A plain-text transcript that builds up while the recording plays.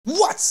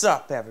What's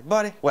up,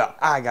 everybody? Well,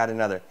 I got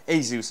another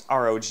Asus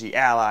ROG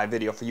Ally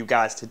video for you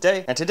guys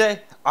today, and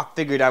today I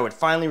figured I would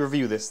finally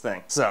review this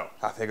thing. So,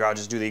 I figure I'll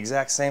just do the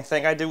exact same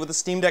thing I did with the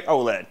Steam Deck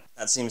OLED.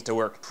 That seems to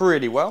work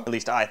pretty well, at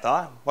least I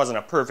thought. Wasn't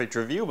a perfect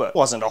review, but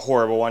wasn't a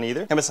horrible one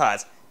either. And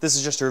besides, this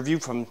is just a review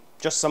from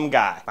just some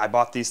guy. I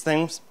bought these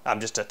things, I'm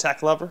just a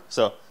tech lover,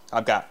 so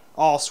I've got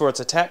all sorts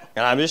of tech,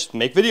 and I just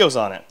make videos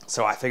on it.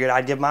 So I figured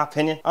I'd give my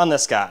opinion on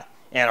this guy.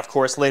 And of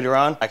course, later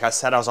on, like I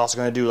said, I was also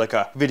going to do like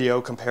a video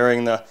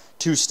comparing the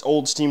two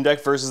old Steam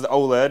Deck versus the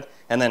OLED,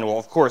 and then we'll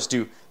of course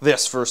do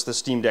this versus the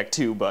Steam Deck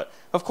 2, but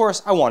of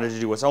course I wanted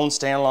to do its own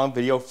standalone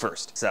video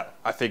first. So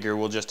I figure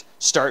we'll just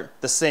start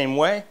the same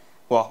way.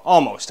 Well,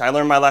 almost. I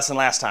learned my lesson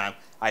last time.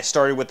 I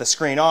started with the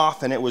screen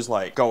off and it was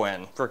like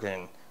going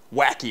freaking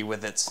wacky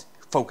with its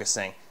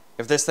focusing.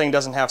 If this thing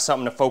doesn't have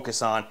something to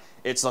focus on,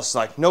 it's just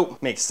like, nope,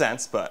 makes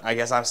sense, but I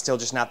guess I'm still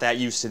just not that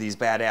used to these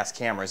badass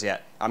cameras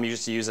yet. I'm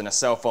used to using a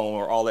cell phone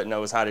where all it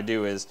knows how to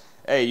do is,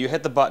 hey, you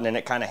hit the button and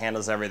it kind of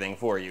handles everything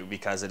for you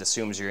because it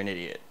assumes you're an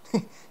idiot.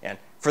 And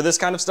for this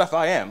kind of stuff,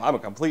 I am. I'm a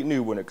complete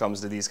noob when it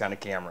comes to these kind of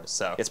cameras,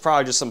 so it's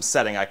probably just some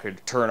setting I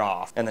could turn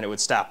off and then it would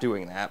stop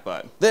doing that,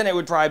 but then it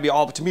would probably be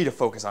all up to me to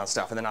focus on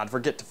stuff and then I'd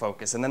forget to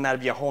focus and then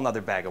that'd be a whole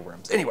nother bag of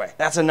worms. Anyway,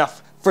 that's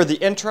enough for the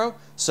intro,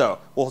 so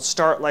we'll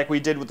start like we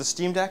did with the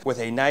Steam Deck with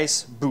a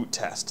nice boot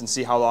test and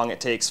see how long it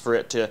takes for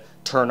it to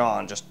turn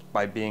on just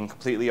by being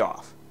completely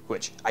off,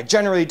 which I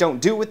generally don't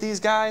do with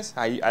these guys.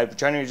 I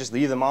generally just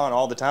leave them on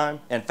all the time.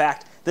 In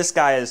fact, this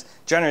guy is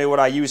generally what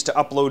I use to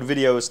upload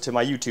videos to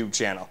my YouTube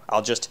channel.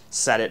 I'll just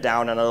set it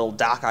down in a little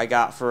dock I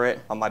got for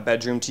it on my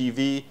bedroom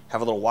TV, have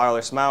a little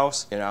wireless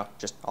mouse, you know,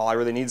 just all I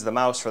really need is the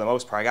mouse for the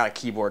most part. I got a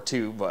keyboard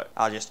too, but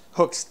I'll just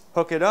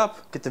hook it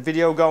up, get the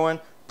video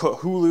going, put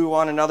Hulu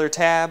on another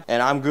tab,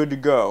 and I'm good to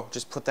go.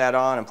 Just put that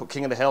on and put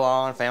King of the Hill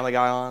on, Family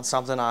Guy on,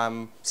 something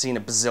I'm seen a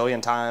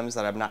bazillion times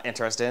that I'm not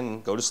interested in,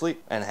 and go to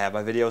sleep and have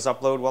my videos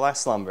upload while I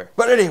slumber.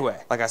 But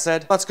anyway, like I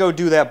said, let's go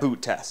do that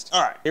boot test.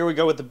 All right, here we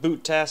go with the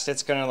boot test.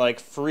 It's gonna like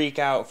freak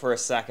out for a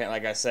second,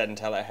 like I said,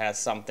 until it has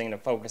something to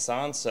focus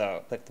on.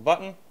 So click the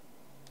button,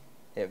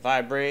 it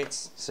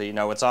vibrates, so you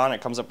know it's on.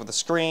 It comes up with a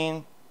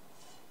screen.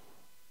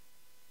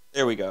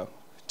 There we go.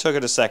 Took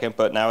it a second,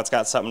 but now it's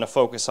got something to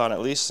focus on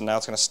at least, and now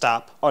it's going to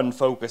stop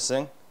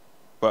unfocusing.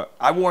 But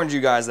I warned you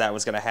guys that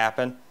was going to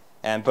happen,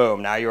 and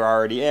boom, now you're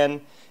already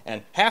in.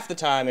 And half the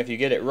time, if you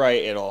get it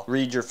right, it'll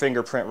read your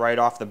fingerprint right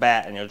off the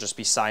bat, and you'll just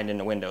be signed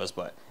into Windows.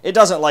 But it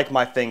doesn't like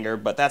my finger,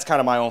 but that's kind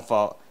of my own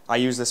fault. I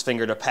use this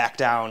finger to pack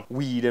down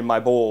weed in my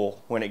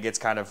bowl when it gets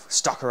kind of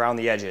stuck around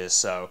the edges.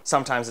 So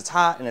sometimes it's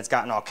hot and it's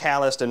gotten all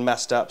calloused and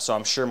messed up, so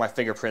I'm sure my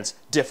fingerprint's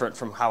different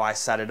from how I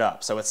set it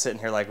up. So it's sitting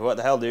here like, what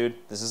the hell, dude?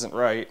 This isn't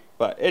right.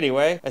 But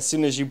anyway, as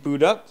soon as you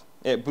boot up,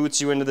 it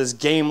boots you into this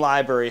game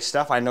library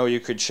stuff. I know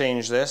you could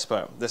change this,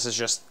 but this is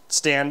just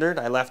standard.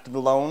 I left it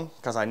alone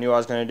because I knew I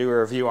was going to do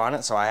a review on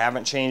it, so I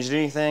haven't changed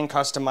anything,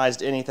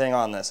 customized anything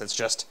on this. It's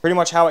just pretty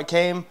much how it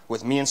came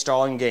with me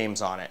installing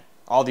games on it.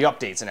 All the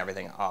updates and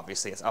everything,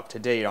 obviously it's up to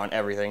date on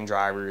everything,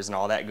 drivers and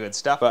all that good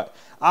stuff, but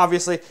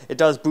obviously it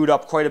does boot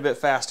up quite a bit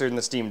faster than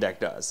the Steam Deck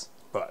does.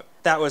 But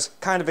that was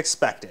kind of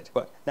expected.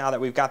 But now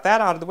that we've got that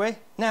out of the way,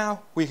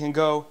 now we can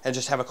go and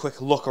just have a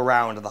quick look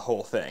around the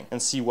whole thing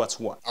and see what's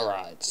what.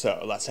 Alright,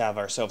 so let's have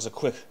ourselves a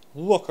quick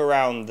look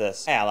around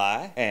this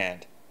Ally,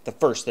 and the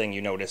first thing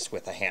you notice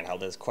with a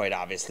handheld is quite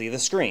obviously the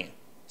screen.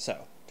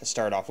 So to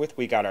start off with,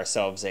 we got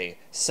ourselves a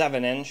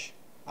 7-inch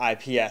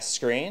IPS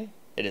screen.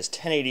 It is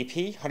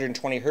 1080p,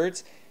 120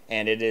 Hz,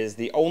 and it is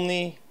the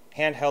only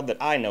handheld that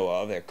I know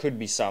of, there could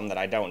be some that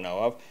I don't know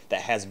of,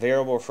 that has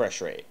variable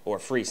refresh rate, or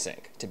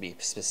FreeSync to be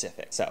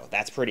specific. So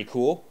that's pretty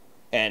cool.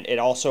 And it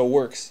also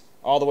works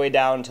all the way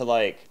down to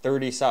like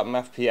 30-something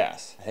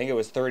FPS. I think it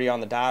was 30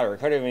 on the dot, or it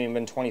could have even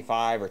been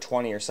 25 or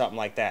 20 or something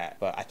like that.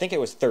 But I think it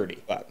was 30.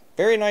 But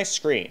very nice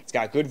screen. It's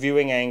got good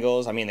viewing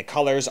angles. I mean, the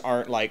colors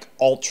aren't like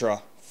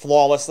ultra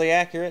flawlessly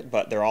accurate,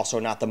 but they're also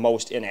not the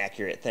most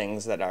inaccurate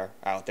things that are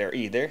out there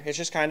either. It's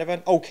just kind of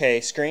an okay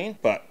screen,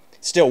 but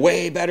still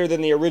way better than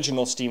the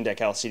original Steam Deck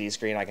LCD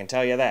screen, I can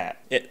tell you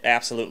that. It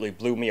absolutely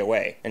blew me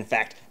away. In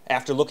fact,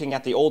 after looking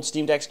at the old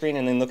Steam Deck screen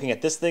and then looking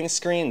at this thing's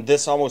screen,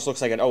 this almost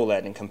looks like an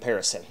OLED in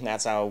comparison.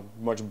 That's how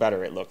much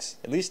better it looks,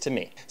 at least to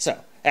me. So,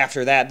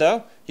 after that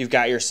though, you've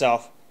got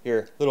yourself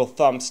your little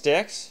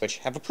thumbsticks, which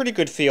have a pretty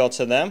good feel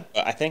to them.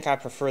 I think I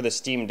prefer the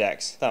Steam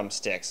Deck's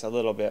thumbsticks a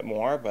little bit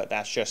more, but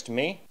that's just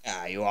me.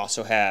 You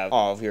also have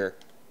all of your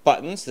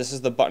buttons. This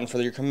is the button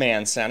for your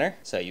command center.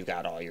 So you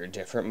got all your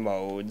different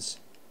modes.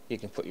 You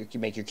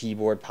can make your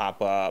keyboard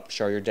pop up,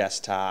 show your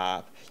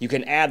desktop. You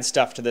can add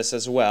stuff to this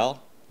as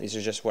well. These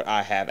are just what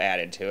I have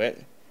added to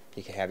it.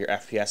 You can have your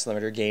FPS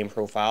limiter, game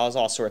profiles,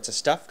 all sorts of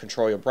stuff.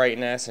 Control your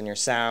brightness and your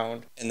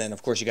sound. And then,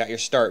 of course, you got your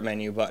start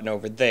menu button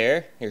over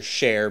there, your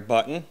share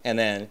button. And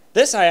then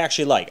this I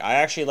actually like. I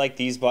actually like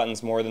these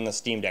buttons more than the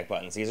Steam Deck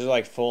buttons. These are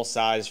like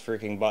full-size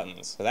freaking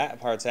buttons. So that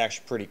part's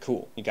actually pretty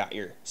cool. You got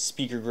your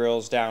speaker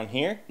grills down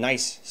here.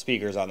 Nice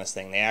speakers on this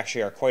thing. They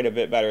actually are quite a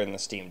bit better than the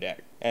Steam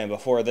Deck. And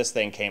before this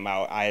thing came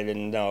out, I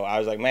didn't know. I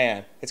was like,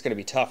 man, it's going to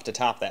be tough to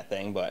top that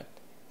thing, but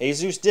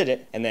Asus did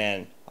it. And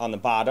then on the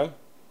bottom,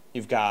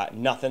 you've got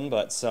nothing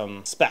but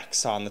some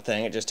specs on the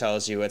thing. It just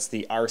tells you it's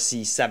the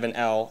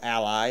RC7L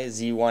Ally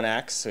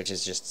Z1X, which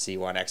is just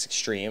Z1X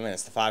Extreme, and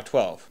it's the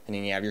 512. And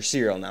then you have your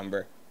serial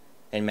number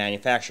and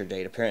manufacture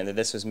date. Apparently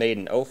this was made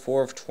in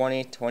 04 of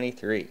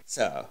 2023.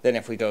 So then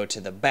if we go to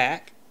the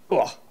back,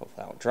 hopefully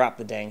I won't drop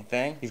the dang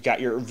thing. You've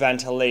got your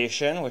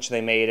ventilation, which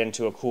they made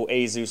into a cool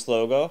Asus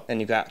logo. And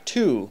you've got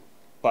 2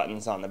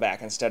 buttons on the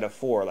back instead of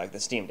 4 like the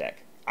Steam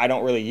Deck. I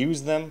don't really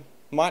use them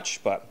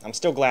much, but I'm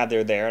still glad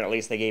they're there, and at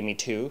least they gave me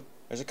 2.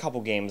 There's a couple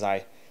games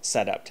I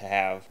set up to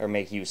have or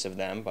make use of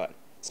them, but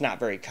it's not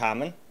very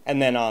common.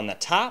 And then on the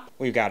top,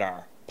 we've got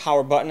our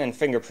power button and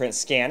fingerprint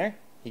scanner.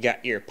 You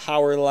got your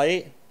power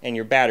light and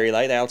your battery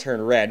light. That'll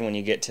turn red when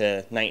you get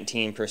to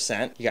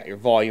 19%. You got your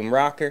volume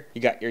rocker.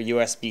 You got your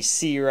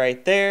USB-C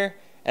right there.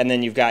 And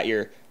then you've got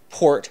your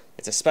port.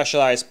 It's a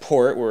specialized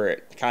port where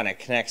it kind of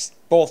connects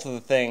both of the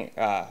thing.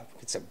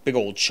 It's a big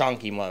old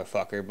chunky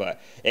motherfucker,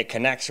 but it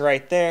connects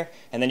right there.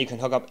 And then you can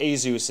hook up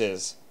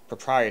Asus's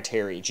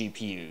proprietary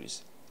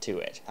GPUs to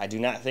it. I do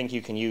not think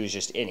you can use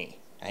just any.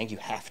 I think you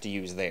have to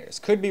use theirs.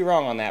 Could be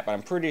wrong on that, but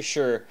I'm pretty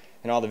sure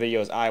in all the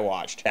videos I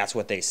watched, that's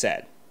what they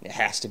said. It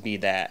has to be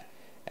that.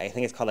 I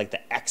think it's called like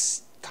the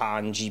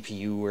X-Con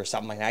GPU or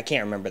something like that. I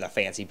can't remember the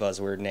fancy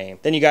buzzword name.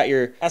 Then you got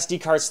your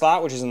SD card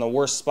slot, which is in the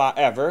worst spot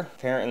ever.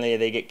 Apparently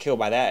they get killed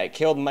by that. It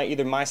killed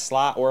either my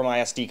slot or my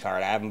SD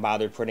card. I haven't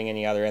bothered putting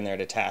any other in there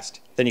to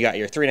test. Then you got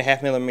your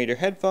 3.5mm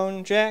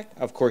headphone jack.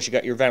 Of course you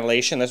got your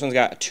ventilation. This one's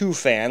got 2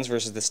 fans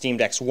versus the Steam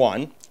Deck's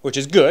 1, which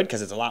is good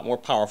because it's a lot more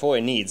powerful.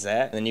 It needs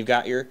that. And then you've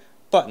got your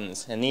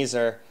buttons, and these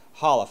are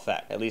Hall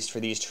effect, at least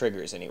for these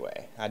triggers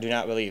anyway. I do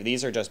not believe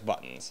these are just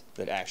buttons,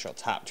 the actual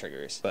top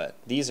triggers, but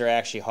these are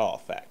actually Hall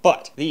effect.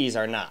 But these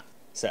are not.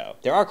 So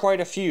there are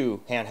quite a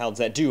few handhelds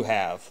that do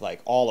have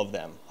like all of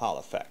them Hall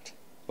effect.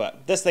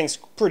 But this thing's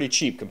pretty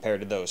cheap compared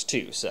to those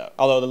two, so.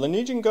 Although the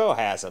Lineage Go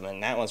has them,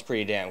 and that one's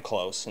pretty damn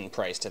close in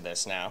price to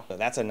this now. So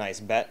that's a nice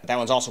bet. That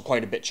one's also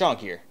quite a bit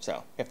chunkier.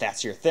 So if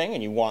that's your thing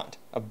and you want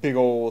a big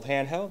old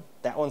handheld,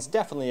 that one's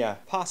definitely a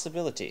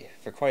possibility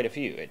for quite a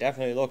few. It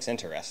definitely looks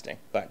interesting.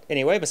 But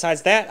anyway,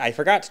 besides that, I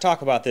forgot to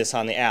talk about this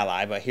on the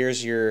Ally, but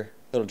here's your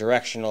little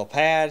directional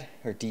pad,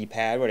 or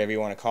D-pad, whatever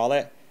you want to call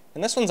it.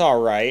 And this one's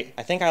alright.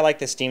 I think I like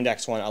the Steam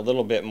Deck's one a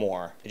little bit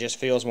more. It just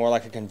feels more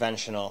like a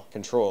conventional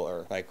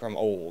controller, like from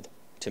old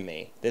to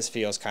me. This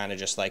feels kind of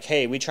just like,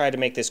 hey, we tried to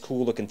make this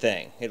cool looking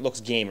thing. It looks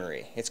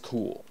gamery. It's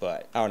cool.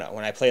 But I don't know,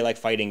 when I play like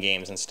fighting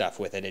games and stuff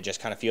with it, it just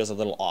kind of feels a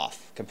little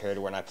off compared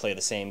to when I play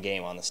the same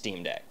game on the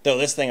Steam Deck. Though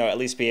this thing will at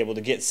least be able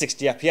to get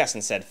 60 FPS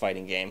in said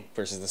fighting game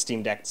versus the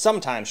Steam Deck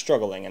sometimes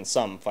struggling in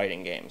some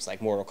fighting games,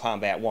 like Mortal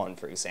Kombat 1,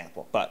 for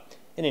example. But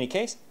in any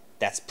case,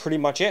 that's pretty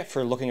much it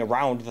for looking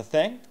around the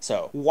thing.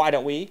 So why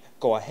don't we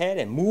go ahead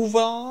and move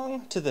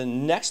on to the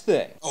next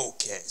thing.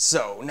 Okay,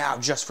 so now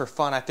just for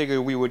fun, I figured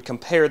we would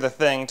compare the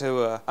thing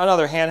to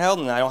another handheld,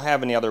 and I don't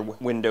have any other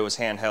Windows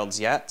handhelds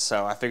yet,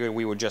 so I figured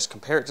we would just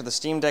compare it to the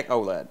Steam Deck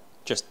OLED.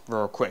 Just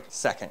for a quick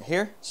second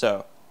here.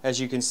 So as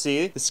you can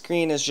see, the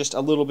screen is just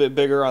a little bit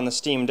bigger on the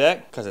Steam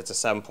Deck because it's a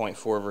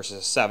 7.4 versus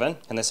a 7,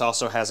 and this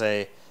also has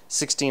a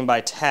 16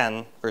 by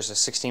 10 versus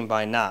 16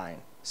 by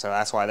 9. So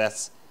that's why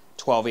that's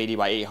 1280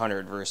 by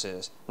 800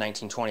 versus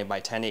 1920 by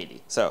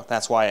 1080. So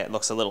that's why it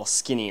looks a little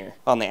skinnier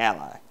on the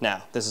Ally.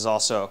 Now, this is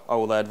also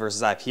OLED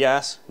versus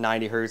IPS,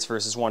 90 Hz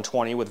versus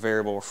 120 with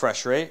variable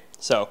refresh rate.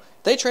 So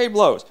they trade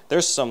blows.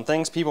 There's some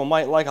things people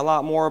might like a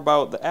lot more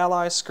about the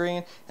Ally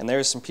screen, and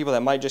there's some people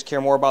that might just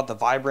care more about the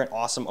vibrant,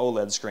 awesome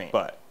OLED screen.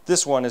 But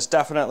this one is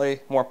definitely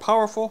more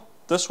powerful.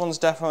 This one's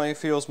definitely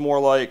feels more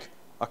like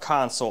a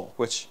console,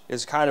 which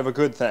is kind of a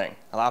good thing.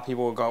 A lot of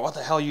people will go, what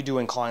the hell are you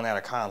doing calling that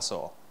a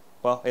console?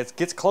 Well, it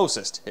gets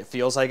closest. It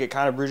feels like it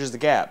kind of bridges the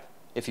gap.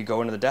 If you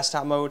go into the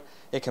desktop mode,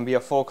 it can be a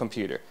full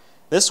computer.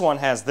 This one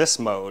has this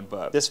mode,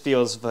 but this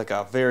feels like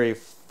a very,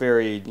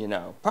 very, you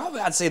know, probably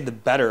I'd say the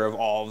better of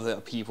all of the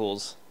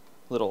people's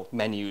little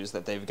menus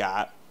that they've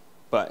got.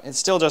 But it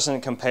still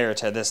doesn't compare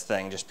to this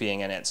thing just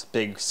being in its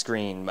big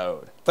screen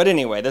mode. But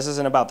anyway, this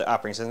isn't about the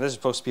operating system. This is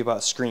supposed to be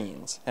about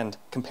screens and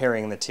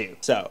comparing the two.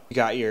 So you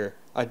got your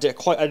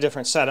quite a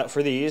different setup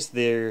for these.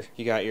 There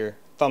you got your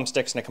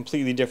thumbsticks in a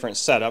completely different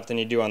setup than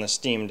you do on the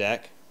Steam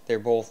Deck. They're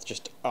both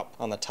just up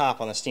on the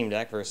top on the Steam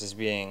Deck versus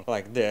being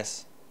like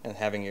this and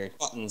having your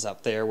buttons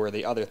up there where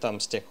the other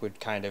thumbstick would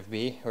kind of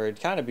be, or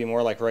it'd kind of be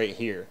more like right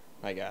here,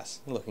 I guess,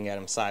 looking at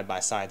them side by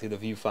side through the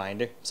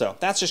viewfinder. So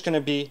that's just going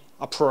to be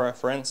a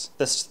preference.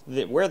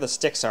 Where the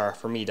sticks are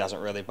for me doesn't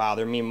really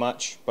bother me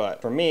much,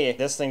 but for me,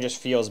 this thing just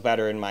feels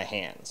better in my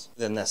hands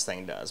than this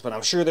thing does. But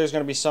I'm sure there's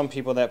going to be some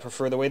people that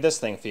prefer the way this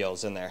thing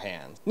feels in their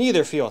hands.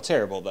 Neither feel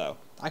terrible though.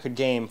 I could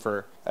game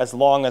for as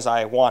long as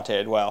I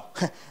wanted, well,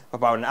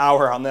 about an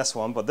hour on this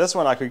one, but this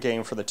one I could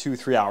game for the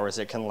 2-3 hours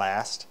it can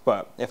last.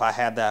 But if I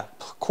had that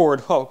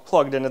cord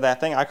plugged into that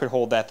thing, I could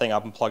hold that thing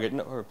up and plug it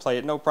or play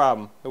it no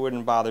problem. It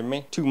wouldn't bother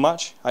me too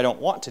much. I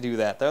don't want to do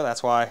that though.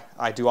 That's why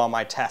I do all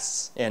my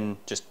tests in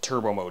just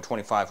turbo mode,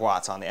 25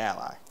 watts on the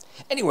Ally.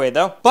 Anyway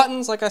though,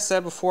 buttons, like I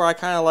said before, I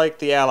kind of like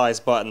the Ally's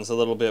buttons a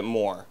little bit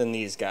more than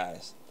these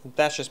guys.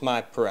 That's just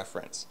my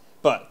preference.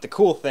 But the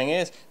cool thing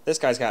is, this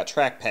guy's got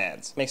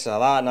trackpads. Makes it a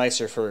lot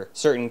nicer for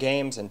certain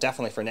games and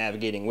definitely for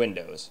navigating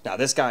Windows. Now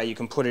this guy, you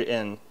can put it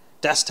in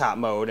desktop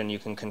mode and you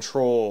can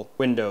control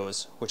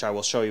Windows, which I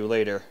will show you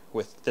later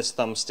with this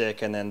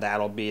thumbstick, and then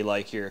that'll be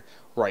like your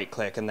right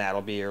click and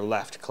that'll be your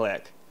left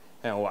click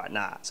and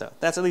whatnot. So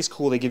that's at least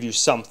cool. They give you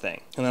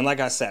something. And then like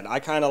I said, I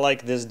kind of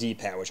like this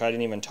D-pad, which I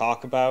didn't even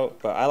talk about,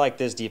 but I like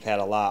this D-pad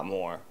a lot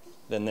more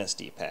than this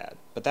D-pad.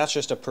 But that's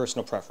just a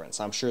personal preference.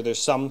 I'm sure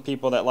there's some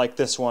people that like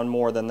this one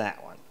more than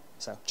that one.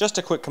 So just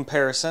a quick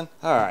comparison.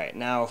 Alright,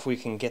 now if we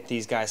can get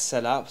these guys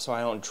set up so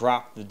I don't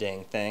drop the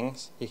dang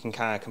things, you can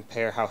kind of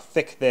compare how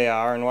thick they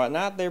are and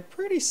whatnot. They're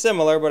pretty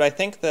similar, but I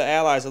think the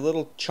Ally's a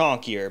little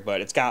chonkier,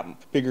 but it's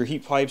got bigger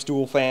heat pipes,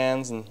 dual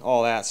fans, and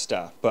all that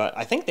stuff. But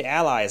I think the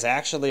Ally is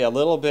actually a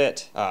little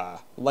bit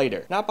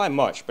lighter. Not by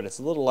much, but it's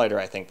a little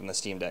lighter, I think, than the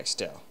Steam Deck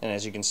still. And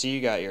as you can see,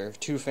 you got your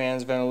two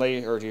fans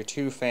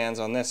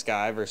on this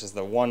guy versus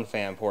the one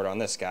fan port on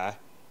this guy.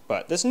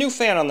 But this new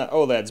fan on the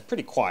OLED is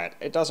pretty quiet.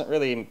 It doesn't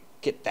really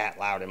get that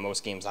loud in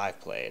most games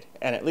I've played.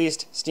 And at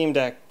least Steam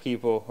Deck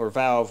people, or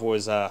Valve,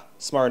 was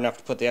smart enough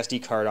to put the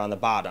SD card on the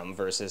bottom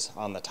versus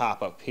on the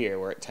top up here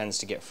where it tends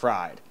to get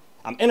fried.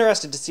 I'm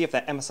interested to see if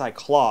that MSI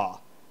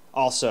Claw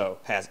also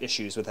has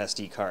issues with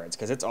SD cards,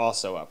 because it's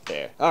also up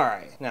there.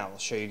 Alright, now I'll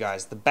show you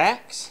guys the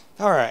backs.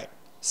 Alright,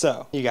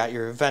 so you got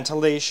your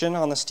ventilation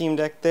on the Steam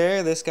Deck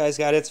there. This guy's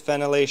got its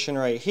ventilation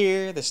right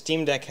here. The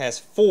Steam Deck has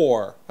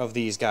 4 of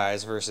these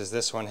guys versus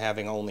this one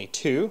having only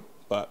 2.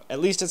 But at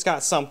least it's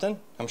got something.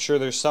 I'm sure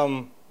there's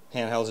some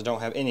handhelds that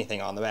don't have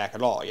anything on the back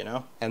at all, you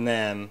know? And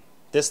then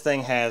this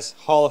thing has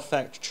Hall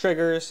effect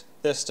triggers.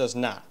 This does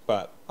not.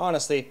 But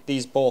honestly,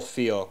 these both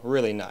feel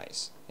really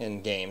nice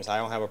in games. I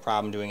don't have a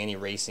problem doing any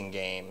racing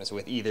games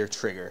with either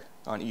trigger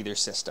on either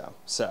system.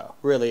 So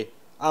really,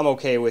 I'm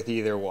okay with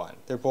either one.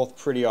 They're both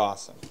pretty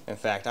awesome. In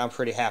fact, I'm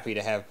pretty happy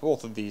to have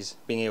both of these,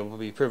 being able to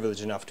be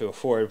privileged enough to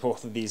afford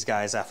both of these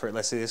guys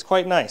effortlessly. It's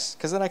quite nice,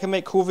 because then I can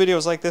make cool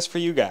videos like this for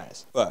you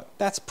guys. But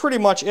that's pretty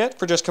much it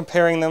for just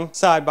comparing them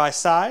side by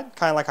side,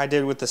 kind of like I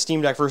did with the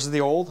Steam Deck versus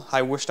the old.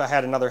 I wished I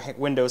had another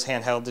Windows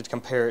handheld to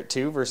compare it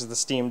to versus the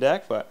Steam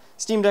Deck, but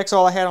Steam Deck's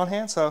all I had on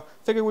hand, so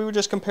figured we would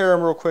just compare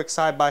them real quick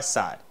side by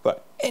side.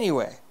 But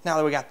anyway, now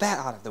that we got that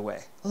out of the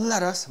way,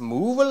 let us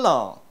move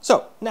along.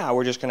 So now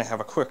we're just going to have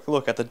a quick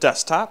look at the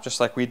desktop, just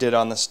like we did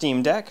on the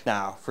Steam Deck.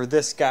 Now for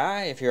this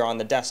guy, if you're on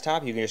the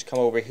desktop, you can just come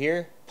over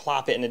here,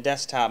 plop it into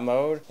desktop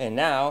mode, and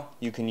now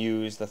you can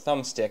use the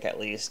thumbstick at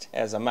least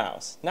as a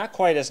mouse. Not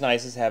quite as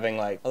nice as having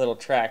like a little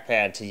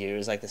trackpad to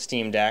use like the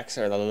Steam Decks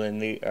or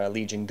the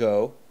Legion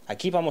Go. I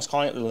keep almost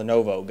calling it the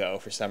Lenovo Go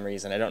for some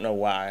reason. I don't know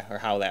why or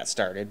how that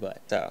started,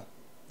 but so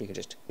you can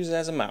just use it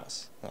as a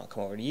mouse. I'll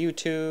come over to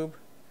YouTube.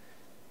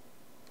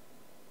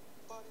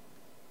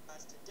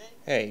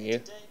 Hey,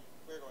 you.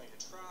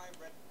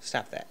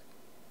 Stop that.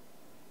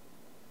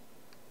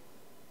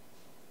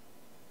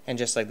 And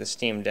just like the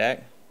Steam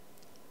Deck,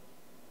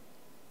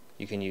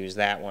 you can use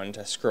that one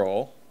to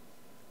scroll.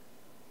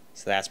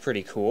 So that's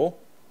pretty cool.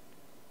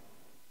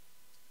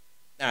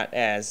 Not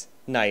as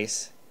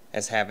nice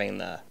as having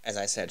the, as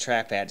I said,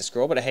 trackpad to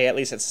scroll, but hey, at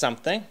least it's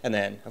something. And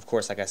then, of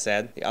course, like I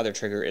said, the other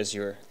trigger is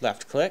your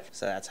left click,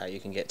 so that's how you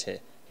can get to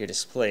your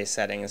display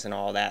settings and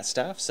all that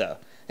stuff. So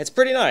it's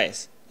pretty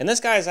nice. And this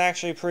guy is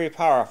actually pretty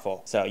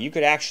powerful, so you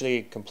could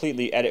actually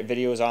completely edit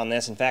videos on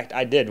this. In fact,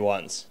 I did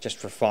once, just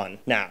for fun.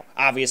 Now,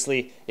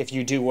 obviously, if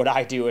you do what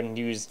I do and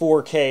use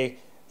 4K,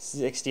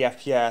 60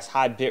 FPS,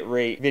 high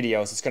bitrate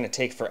videos, it's going to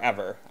take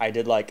forever. I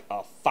did like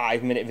a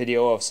 5-minute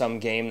video of some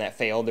game that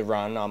failed to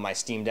run on my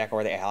Steam Deck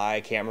or the Ally,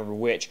 I can't remember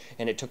which,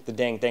 and it took the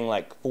dang thing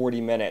like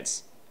 40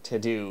 minutes to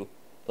do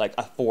like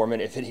a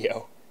 4-minute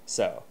video.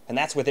 So, and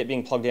that's with it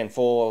being plugged in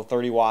full of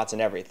 30 watts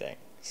and everything.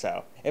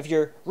 So, if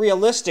you're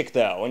realistic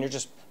though, and you're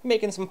just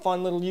making some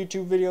fun little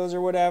YouTube videos or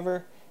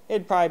whatever,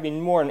 it'd probably be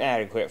more than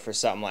adequate for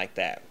something like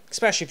that.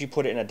 Especially if you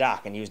put it in a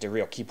dock and used a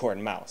real keyboard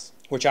and mouse.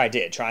 Which I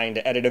did. Trying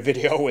to edit a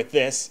video with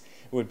this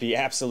would be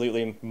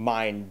absolutely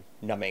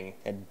mind-numbing.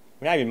 And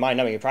not even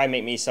mind-numbing, it'd probably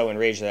make me so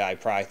enraged that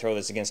I'd probably throw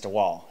this against a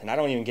wall. And I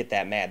don't even get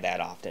that mad that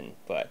often,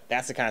 but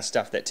that's the kind of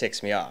stuff that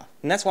ticks me off.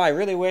 And that's why I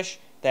really wish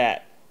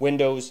that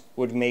Windows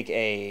would make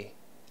a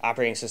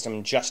operating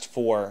system just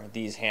for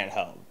these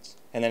handhelds.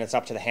 And then it's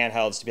up to the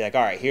handhelds to be like,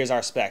 all right, here's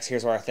our specs,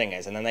 here's what our thing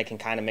is. And then they can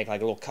kind of make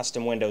like little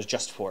custom windows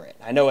just for it.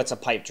 I know it's a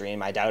pipe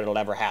dream. I doubt it'll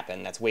ever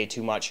happen. That's way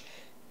too much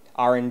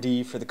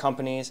R&D for the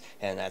companies,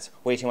 and that's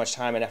way too much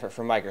time and effort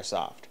for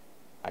Microsoft.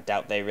 I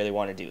doubt they really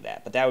want to do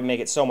that, but that would make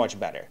it so much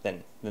better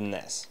than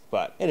this.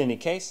 But in any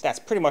case, that's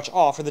pretty much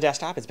all for the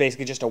desktop. It's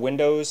basically just a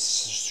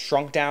Windows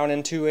shrunk down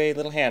into a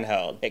little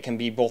handheld. It can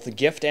be both a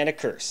gift and a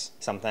curse.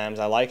 Sometimes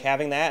I like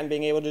having that and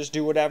being able to just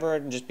do whatever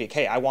and just be,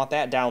 hey, I want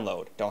that,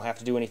 download. Don't have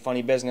to do any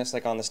funny business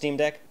like on the Steam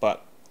Deck,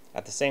 but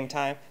at the same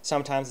time,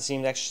 sometimes the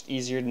Steam Deck's just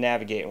easier to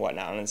navigate and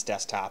whatnot on its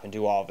desktop and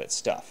do all of its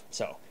stuff.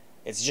 So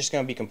it's just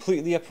going to be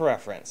completely a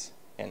preference.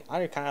 And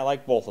I kind of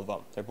like both of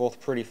them. They're both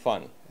pretty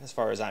fun, as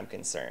far as I'm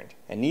concerned.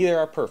 And neither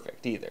are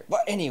perfect, either.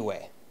 But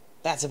anyway,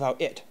 that's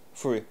about it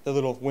for the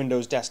little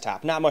Windows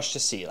desktop. Not much to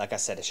see. Like I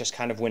said, it's just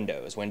kind of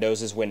Windows.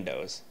 Windows is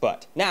Windows.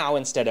 But now,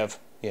 instead of,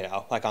 you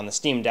know, like on the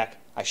Steam Deck,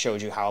 I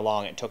showed you how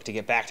long it took to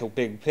get back to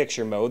big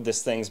picture mode.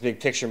 This thing's big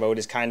picture mode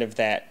is kind of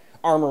that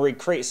Armory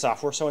crate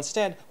software. So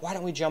instead, why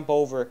don't we jump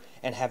over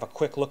and have a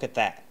quick look at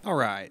that?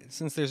 Alright,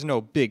 since there's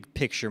no big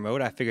picture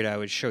mode, I figured I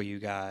would show you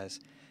guys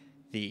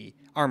the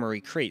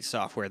Armory crate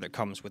software that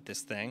comes with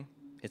this thing.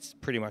 It's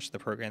pretty much the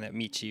program that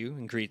meets you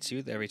and greets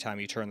you every time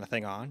you turn the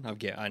thing on.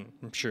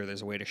 I'm sure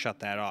there's a way to shut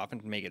that off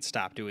and make it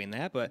stop doing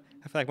that, but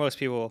I feel like most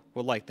people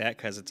will like that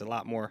because it's a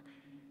lot more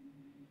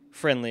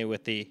friendly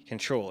with the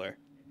controller.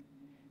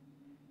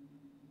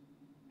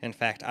 In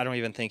fact, I don't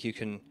even think you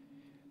can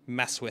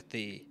mess with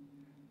the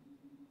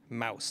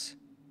mouse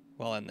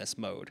while in this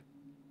mode.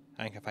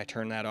 I think if I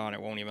turn that on,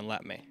 it won't even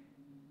let me.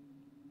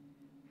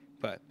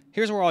 But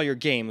here's where all your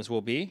games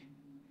will be.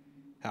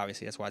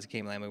 Obviously, that's why it's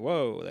game landing.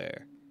 Whoa,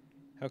 there.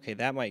 Okay,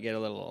 that might get a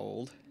little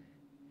old.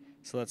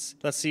 So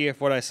let's see if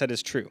what I said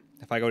is true.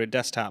 If I go to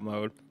desktop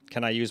mode,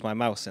 can I use my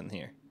mouse in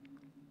here?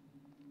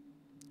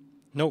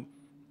 Nope.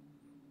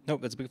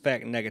 Nope, that's a big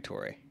fat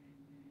negatory.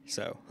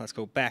 So let's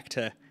go back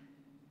to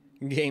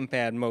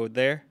gamepad mode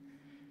there.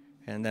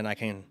 And then I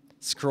can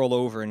scroll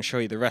over and show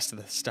you the rest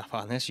of the stuff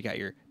on this. You got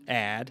your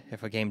add.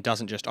 If a game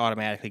doesn't just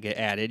automatically get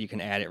added, you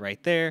can add it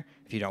right there.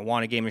 If you don't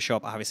want a game to show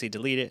up, obviously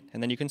delete it.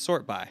 And then you can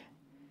sort by.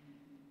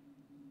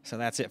 So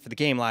that's it for the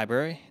game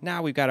library.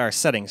 Now we've got our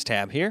settings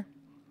tab here.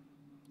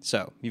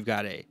 So you've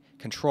got a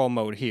control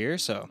mode here.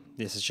 So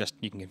this is just,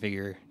 you can configure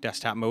your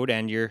desktop mode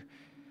and your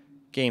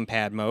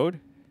gamepad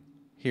mode.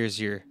 Here's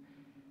your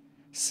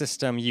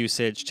system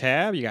usage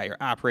tab. You got your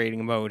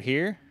operating mode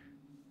here.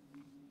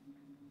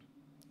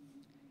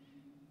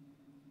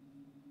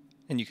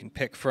 And you can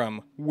pick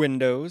from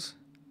Windows,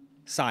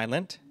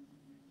 Silent,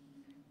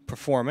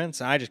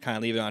 Performance. I just kind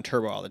of leave it on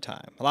turbo all the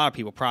time. A lot of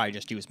people probably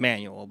just use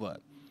manual,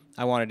 but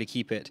I wanted to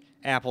keep it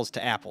apples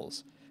to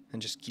apples and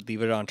just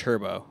leave it on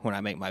turbo when I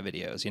make my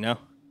videos, you know?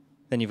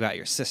 Then you've got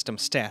your system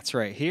stats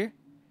right here,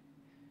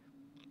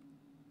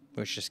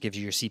 which just gives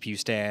you your CPU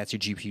stats, your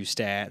GPU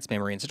stats,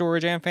 memory and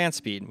storage, and fan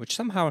speed, which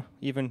somehow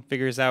even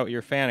figures out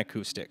your fan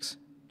acoustics,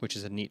 which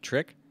is a neat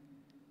trick.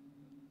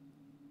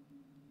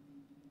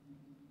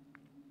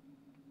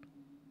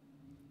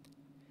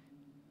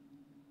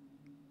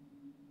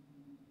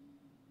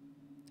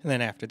 And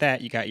then after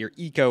that, you got your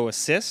Eco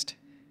Assist,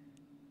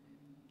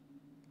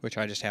 which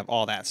I just have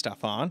all that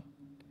stuff on.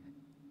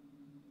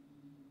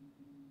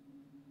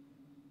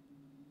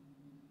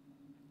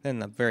 Then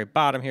the very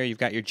bottom here, you've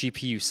got your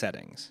GPU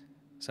settings.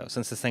 So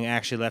since this thing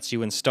actually lets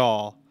you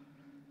install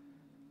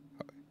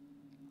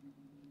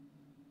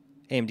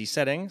AMD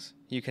settings,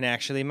 you can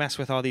actually mess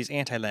with all these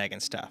anti-lag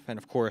and stuff. And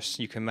of course,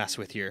 you can mess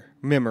with your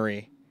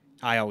memory.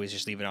 I always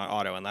just leave it on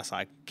auto unless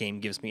a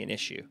game gives me an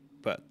issue.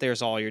 But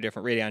there's all your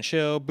different Radeon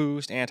Chill,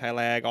 Boost,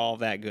 anti-lag, all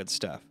that good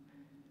stuff.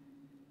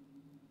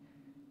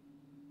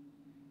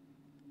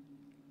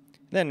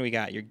 Then we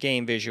got your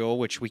game visual,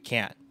 which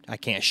I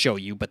can't show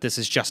you, but this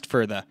is just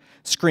for the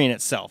screen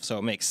itself, so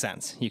it makes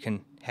sense. You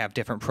can have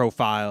different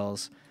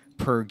profiles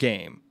per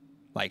game.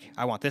 Like,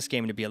 I want this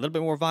game to be a little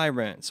bit more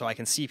vibrant so I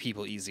can see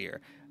people easier.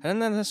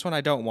 And then this one,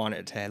 I don't want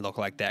it to look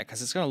like that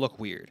because it's going to look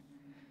weird.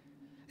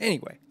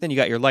 Anyway, then you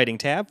got your lighting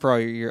tab for all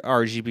your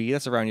RGB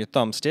that's around your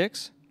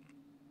thumbsticks.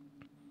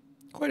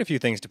 Quite a few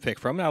things to pick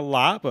from. Not a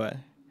lot, but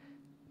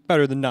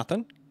better than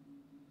nothing.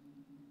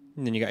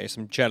 And then you got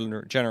some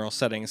general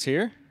settings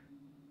here.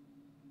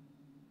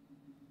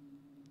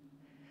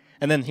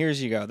 And then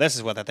here's you go. This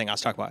is what that thing I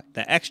was talking about.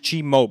 The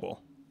XG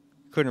Mobile.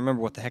 Couldn't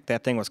remember what the heck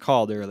that thing was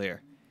called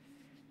earlier.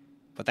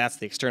 But that's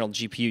the external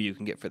GPU you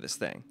can get for this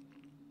thing.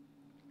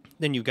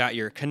 Then you've got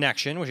your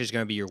connection, which is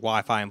going to be your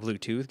Wi-Fi and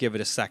Bluetooth. Give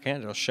it a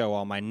second. It'll show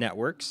all my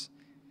networks.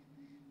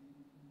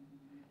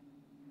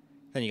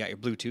 Then you got your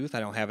Bluetooth. I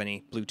don't have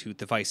any Bluetooth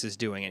devices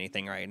doing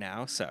anything right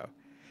now. So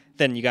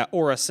then you got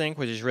Aura Sync,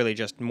 which is really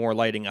just more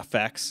lighting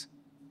effects.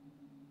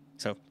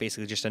 So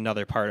basically just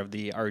another part of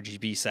the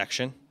RGB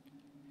section.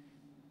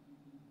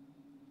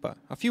 But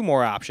a few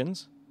more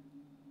options.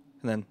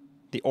 And then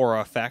the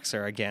Aura effects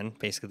are, again,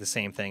 basically the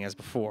same thing as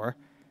before.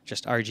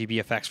 Just RGB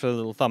effects for the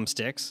little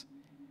thumbsticks.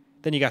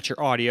 Then you got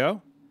your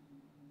audio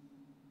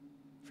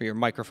for your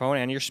microphone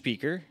and your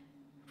speaker.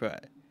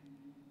 But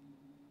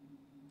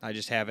I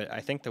just have it,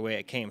 I think, the way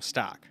it came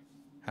stock.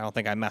 I don't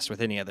think I messed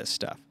with any of this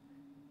stuff.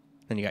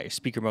 Then you got your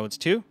speaker modes,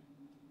 too.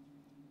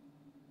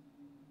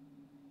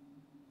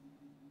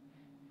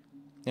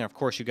 And, of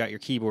course, you got your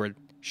keyboard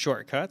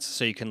shortcuts,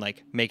 so you can,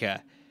 like, make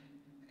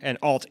an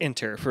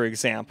Alt-Enter, for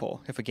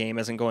example. If a game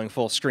isn't going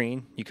full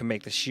screen, you can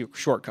make the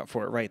shortcut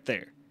for it right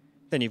there.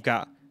 Then you've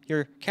got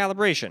your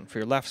calibration for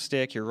your left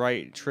stick, your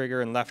right trigger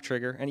and left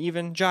trigger, and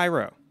even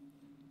gyro.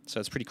 So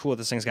it's pretty cool that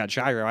this thing's got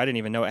gyro. I didn't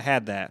even know it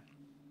had that.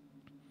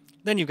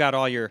 Then you've got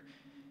all your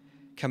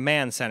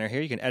command center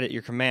here. You can edit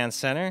your command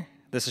center.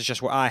 This is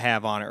just what I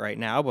have on it right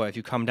now, but if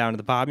you come down to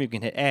the bottom, you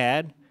can hit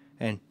add,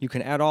 and you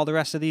can add all the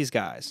rest of these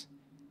guys.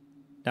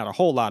 Not a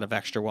whole lot of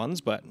extra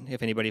ones, but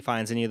if anybody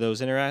finds any of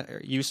those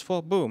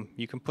useful, boom,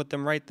 you can put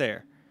them right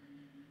there.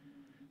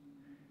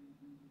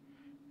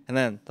 And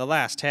then the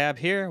last tab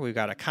here, we've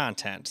got a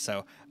content.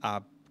 So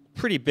a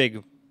pretty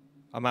big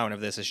amount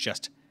of this is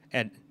just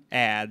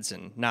ads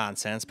and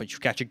nonsense, but you've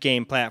got your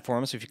game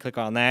platform. So if you click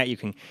on that, you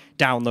can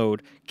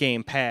download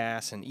Game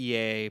Pass and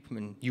EA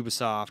and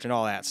Ubisoft and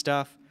all that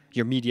stuff.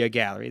 Your media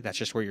gallery, that's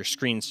just where your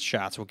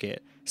screenshots will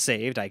get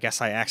saved. I guess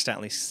I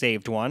accidentally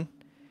saved one.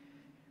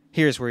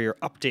 Here's where you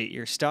update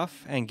your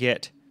stuff and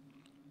get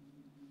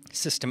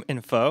system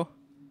info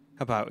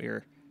about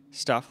your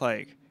stuff,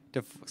 like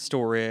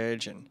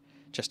storage and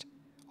just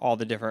all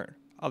the different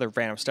other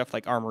random stuff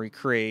like Armory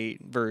Crate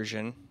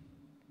version.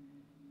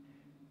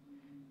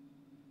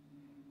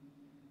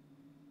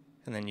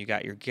 And then you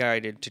got your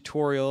guided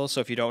tutorials,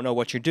 so if you don't know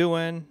what you're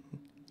doing,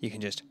 you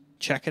can just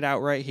check it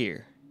out right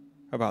here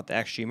about the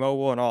XG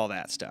Mobile and all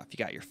that stuff. You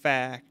got your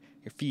FAQ,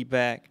 your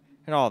feedback,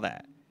 and all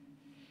that.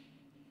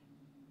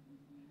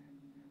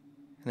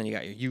 And then you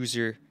got your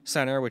user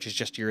center, which is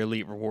just your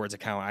Elite Rewards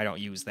account. I don't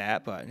use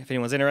that, but if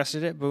anyone's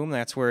interested in it, boom,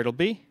 that's where it'll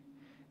be.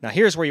 Now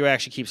here's where you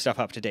actually keep stuff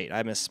up to date.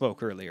 I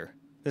misspoke earlier.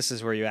 This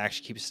is where you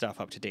actually keep stuff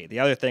up to date. The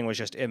other thing was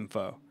just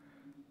info.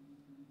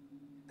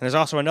 And there's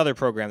also another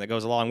program that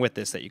goes along with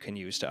this that you can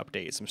use to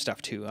update some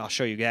stuff too. I'll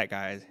show you that,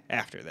 guys,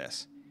 after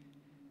this.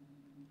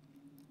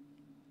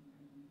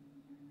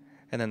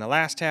 And then the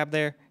last tab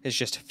there is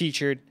just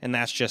featured, and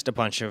that's just a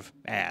bunch of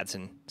ads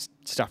and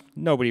stuff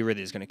nobody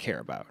really is going to care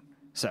about.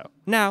 So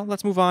now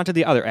let's move on to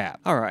the other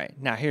app. All right,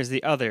 now here's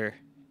the other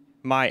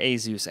My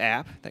Asus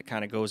app that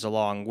kind of goes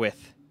along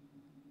with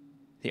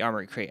the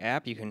Armory Crate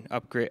app. You can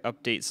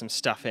update some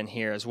stuff in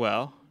here as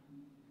well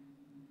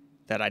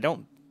that I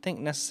don't think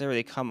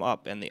necessarily come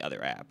up in the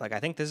other app. Like, I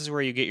think this is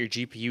where you get your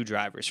GPU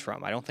drivers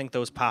from. I don't think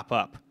those pop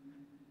up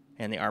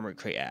in the Armory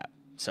Crate app.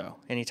 So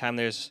anytime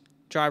there's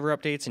driver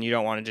updates and you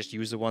don't want to just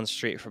use the ones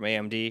straight from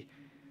AMD,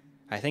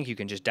 I think you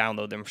can just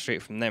download them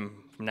straight from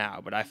them from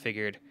now. But I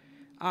figured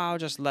I'll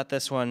just let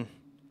this one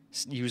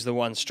use the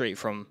one straight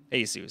from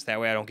Asus. That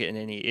way I don't get in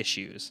any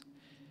issues.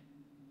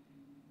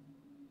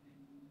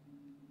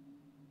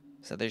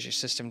 So there's your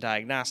system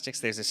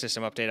diagnostics. There's the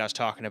system update I was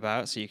talking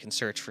about, so you can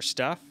search for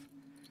stuff.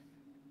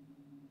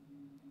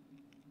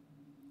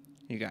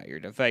 You got your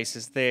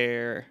devices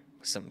there,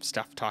 some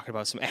stuff talking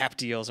about some app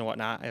deals and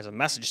whatnot. There's a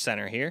message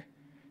center here.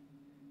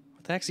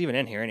 What the heck's even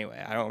in here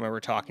anyway? I don't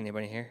remember talking to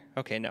anybody here.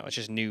 Okay, no, it's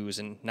just news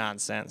and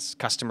nonsense.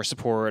 Customer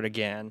support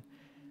again,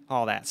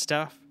 all that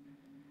stuff.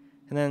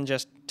 And then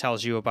just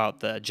tells you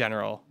about the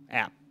general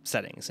app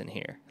settings in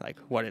here, like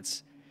what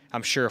it's.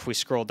 I'm sure if we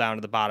scroll down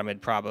to the bottom,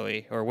 it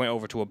probably, or went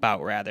over to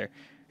about rather,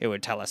 it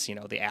would tell us, you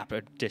know, the app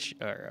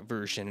edition or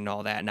version and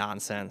all that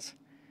nonsense.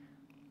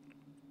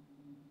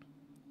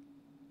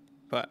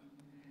 But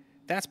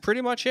that's pretty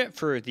much it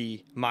for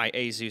the My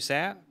Asus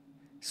app.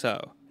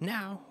 So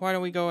now, why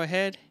don't we go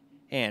ahead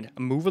and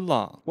move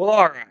along? Well,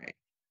 all right.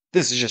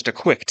 This is just a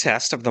quick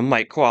test of the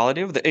mic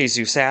quality of the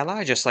Asus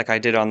Ally, just like I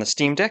did on the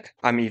Steam Deck.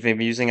 I'm even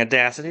using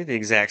Audacity, the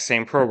exact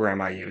same program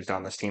I used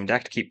on the Steam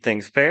Deck to keep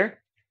things fair.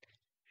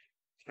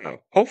 So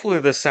hopefully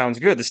this sounds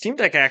good. The Steam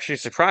Deck actually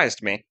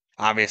surprised me.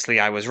 Obviously,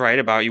 I was right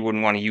about you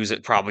wouldn't want to use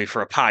it probably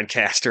for a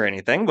podcast or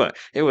anything, but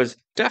it was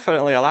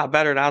definitely a lot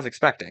better than I was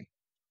expecting.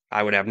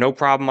 I would have no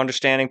problem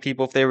understanding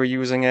people if they were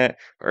using it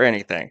or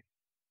anything.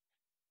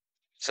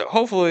 So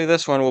hopefully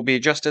this one will be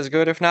just as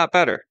good, if not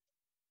better.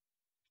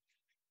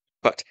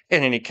 But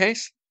in any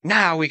case,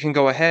 now we can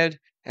go ahead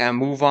and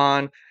move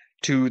on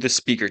to the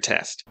speaker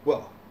test.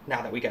 Well,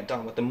 now that we got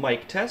done with the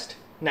mic test,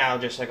 now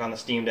just like on the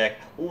Steam Deck,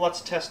 let's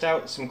test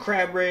out some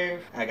crab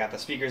rave. I got the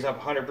speakers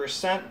up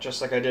 100%,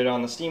 just like I did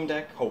on the Steam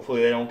Deck.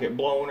 Hopefully they don't get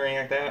blown or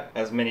anything like that.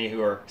 As many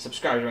who are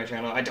subscribed to my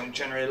channel, I don't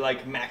generally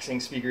like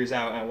maxing speakers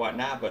out and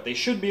whatnot, but they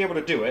should be able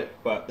to do it.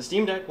 But the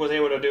Steam Deck was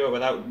able to do it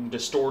without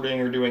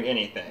distorting or doing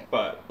anything.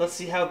 But let's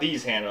see how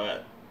these handle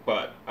it.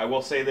 But I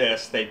will say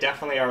this, they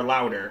definitely are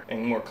louder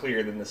and more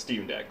clear than the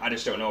Steam Deck. I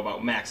just don't know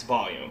about max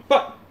volume.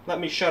 But let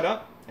me shut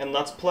up and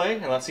let's play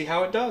and let's see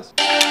how it does.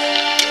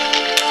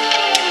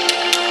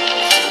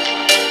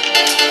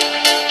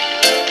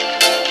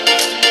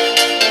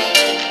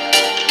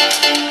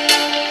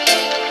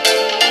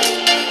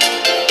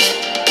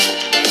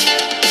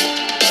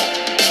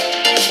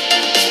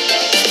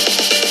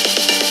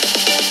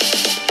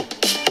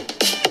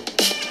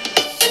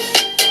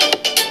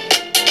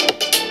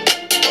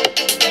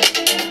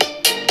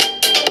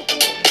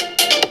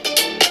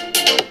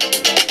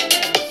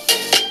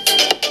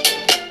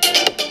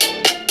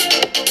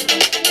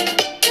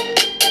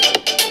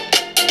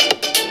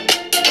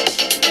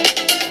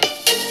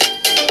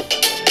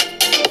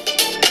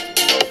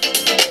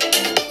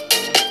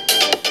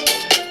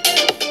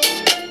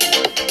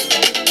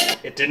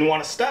 Didn't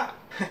want to stop.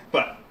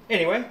 But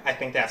anyway, I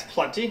think that's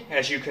plenty.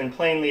 As you can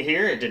plainly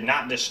hear, it did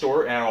not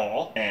distort at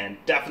all, and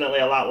definitely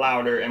a lot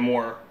louder and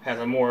more, has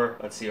a more,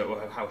 let's see,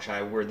 how should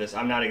I word this?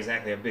 I'm not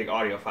exactly a big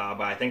audiophile,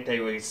 but I think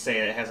they would say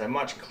it has a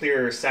much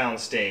clearer sound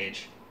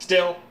stage.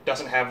 Still,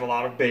 doesn't have a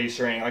lot of bass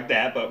or anything like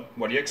that, but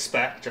what do you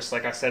expect? Just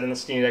like I said in the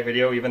Steam Deck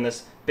video, even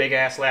this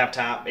big-ass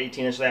laptop,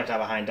 18-inch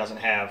laptop behind doesn't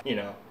have, you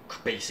know,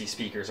 bassy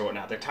speakers or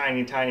whatnot. They're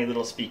tiny, tiny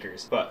little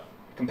speakers. But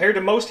Compared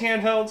to most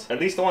handhelds, at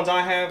least the ones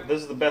I have,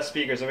 this is the best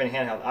speakers of any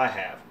handheld I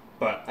have.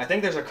 But I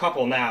think there's a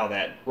couple now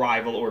that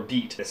rival or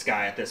beat this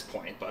guy at this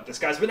point. But this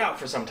guy's been out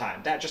for some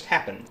time. That just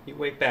happened. You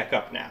wake back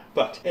up now.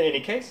 But in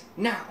any case,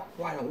 now,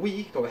 why don't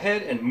we go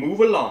ahead and move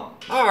along?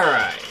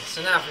 Alright,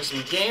 so now for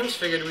some games.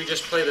 Figured we'd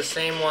just play the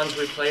same ones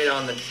we played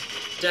on the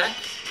deck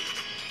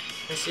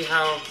and see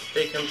how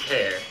they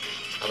compare.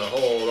 Although,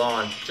 hold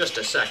on just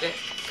a second.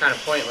 Kind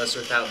of pointless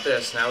without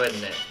this now,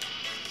 isn't it?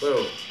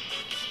 Whoa.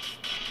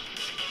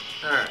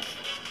 Alright.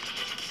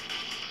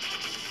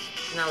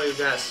 Now we've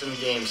got some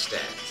game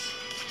stats.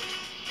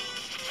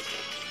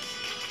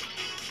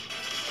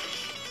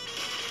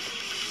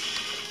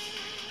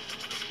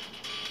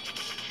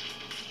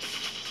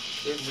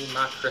 Give me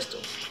my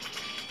crystals.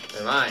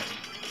 They're mine.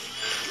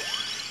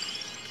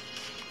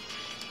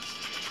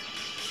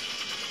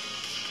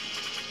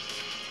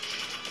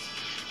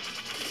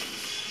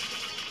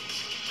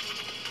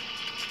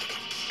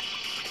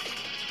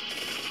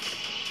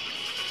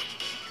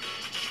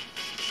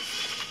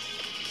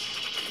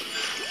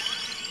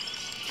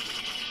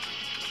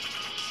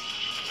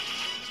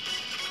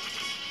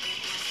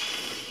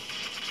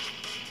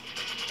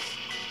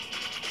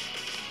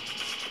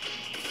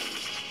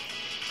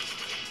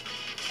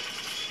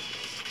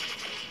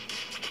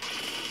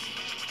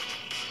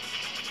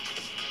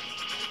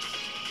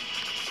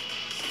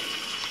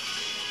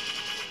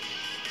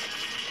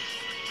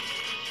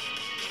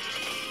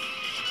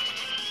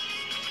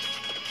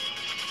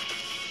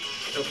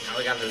 Oh, now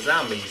we got the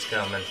zombies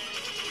coming.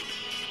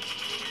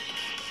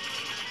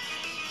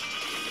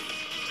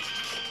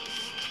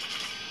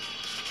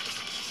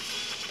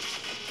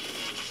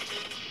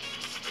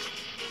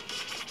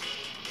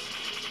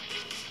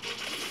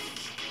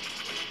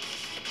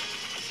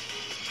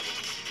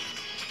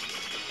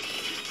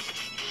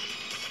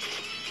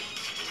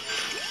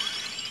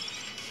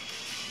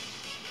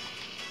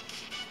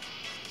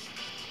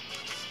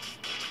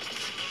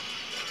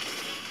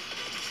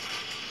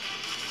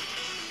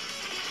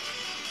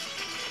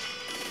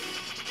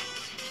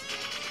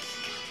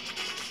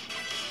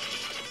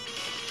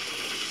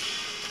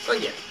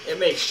 But yeah, it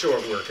makes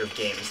short work of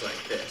games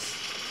like this.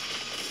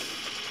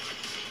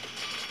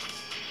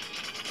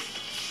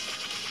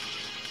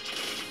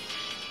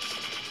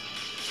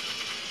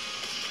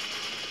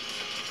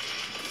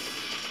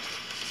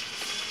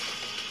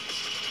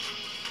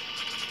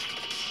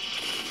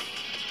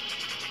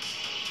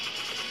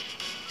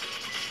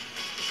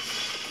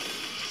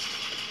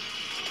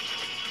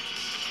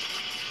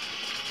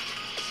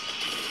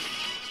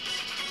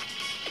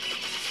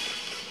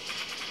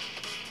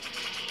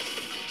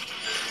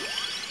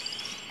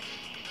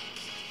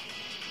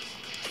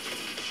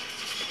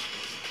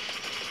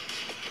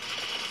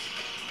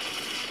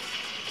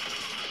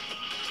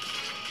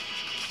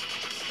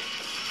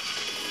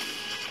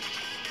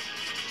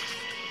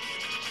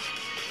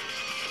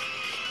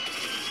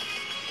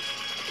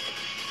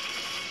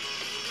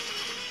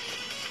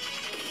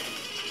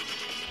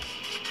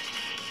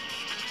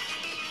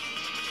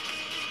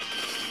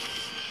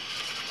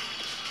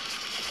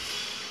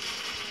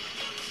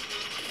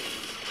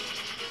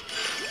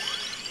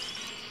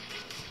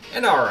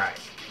 And alright,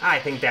 I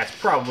think that's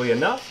probably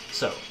enough,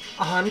 so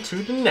on to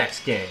the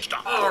next game.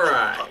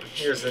 Alright,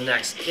 here's the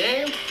next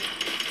game.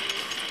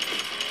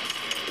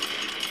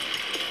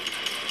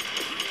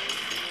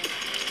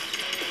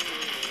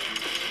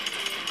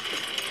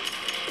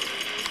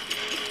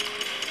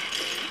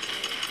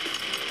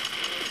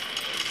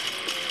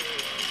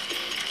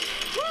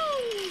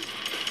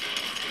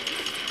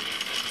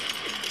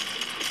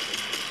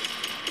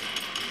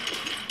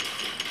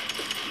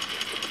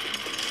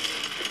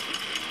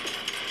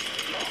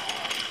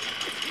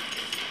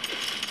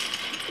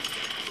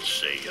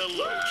 Say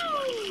hello to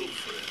my little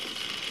friend.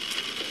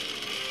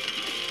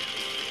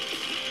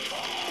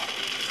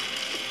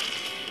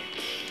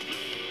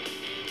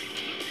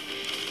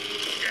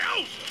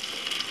 Yowza!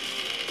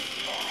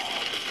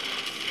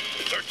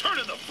 They're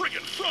turning the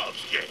friggin'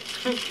 frogs gay.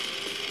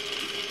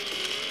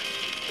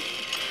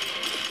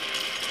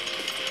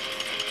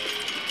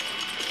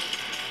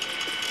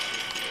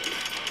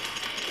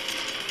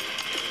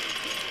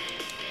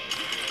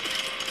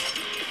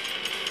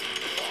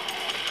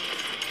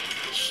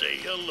 Say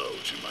hello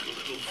to my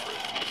little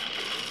friend.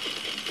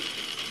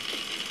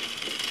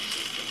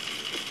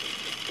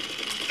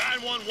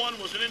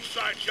 911 was an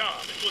inside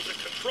job. It was a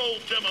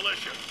controlled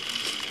demolition.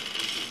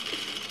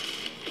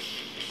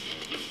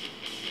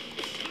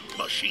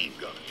 Machine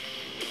gun.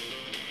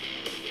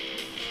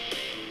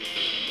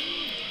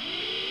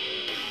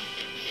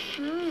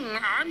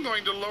 I'm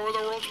going to lower the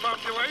world's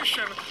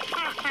population.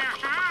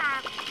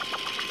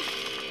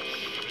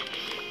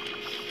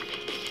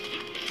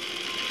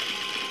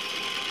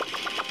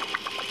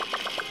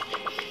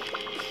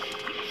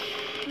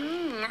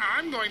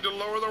 I'm going to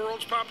lower the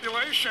world's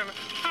population.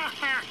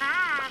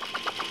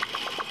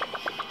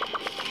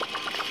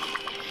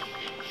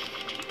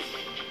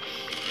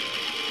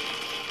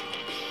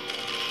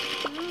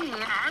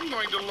 I'm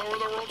going to lower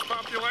the world's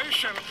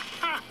population.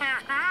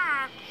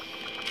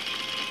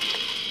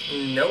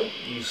 Nope,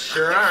 you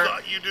sure I aren't.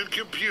 thought you did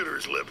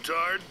computers,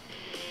 libtard.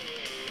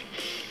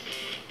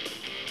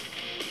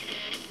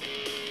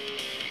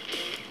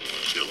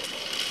 Kill 'em all.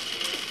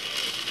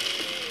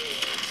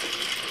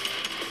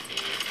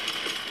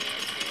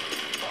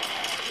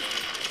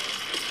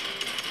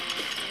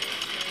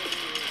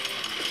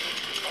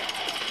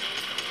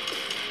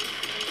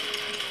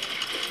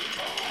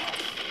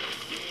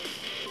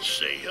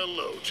 Say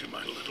hello to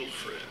my little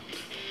friend.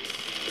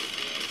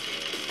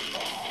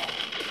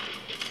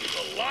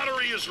 The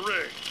lottery is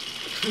rigged.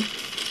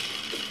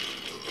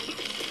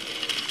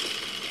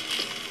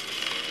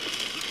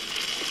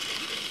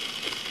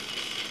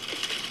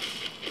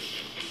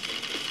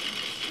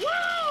 Woo!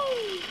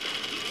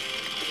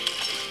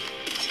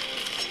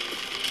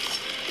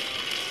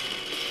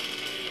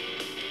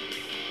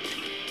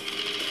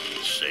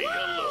 Say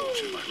hello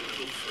to my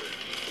little friend.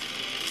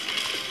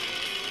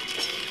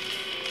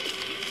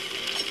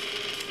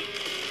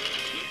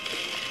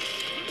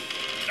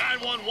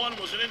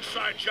 911 was an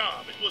inside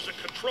job. It was a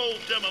controlled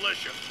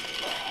demolition.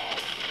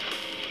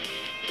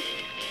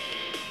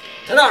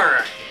 And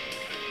alright,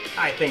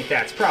 I think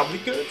that's probably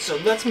good, so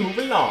let's move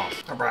along.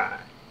 Alright,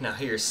 now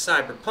here's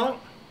Cyberpunk.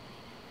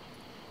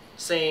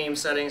 Same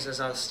settings as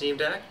on Steam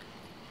Deck.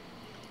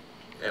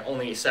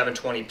 Only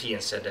 720p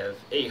instead of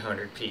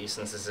 800p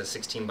since this is a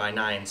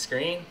 16:9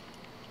 screen.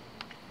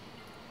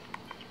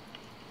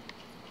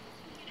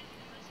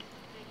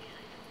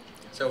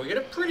 So we get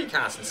a pretty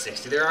constant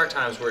 60. There are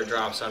times where it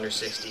drops under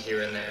 60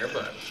 here and there,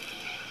 but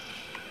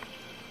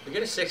we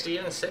get a 60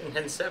 and sitting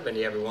in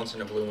 70 every once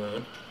in a blue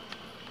moon.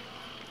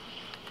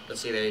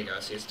 Let's see, there you go.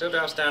 See, it still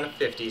drops down to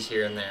 50s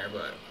here and there,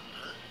 but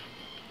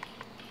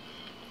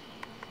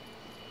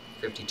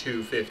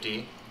 52,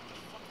 50.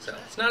 So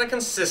it's not a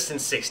consistent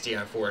 60,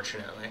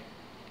 unfortunately.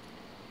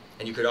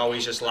 And you could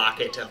always just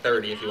lock it to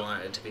 30 if you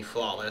wanted it to be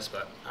flawless,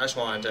 but I just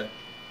wanted to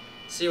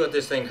see what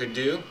this thing could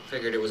do.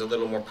 Figured it was a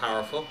little more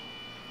powerful.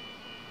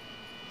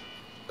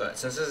 But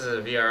since this is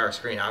a VRR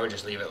screen, I would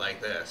just leave it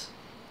like this.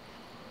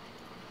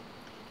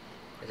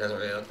 It doesn't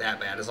really look that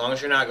bad. As long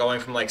as you're not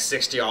going from like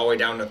 60 all the way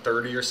down to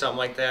 30 or something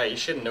like that, you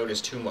shouldn't notice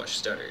too much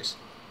stutters.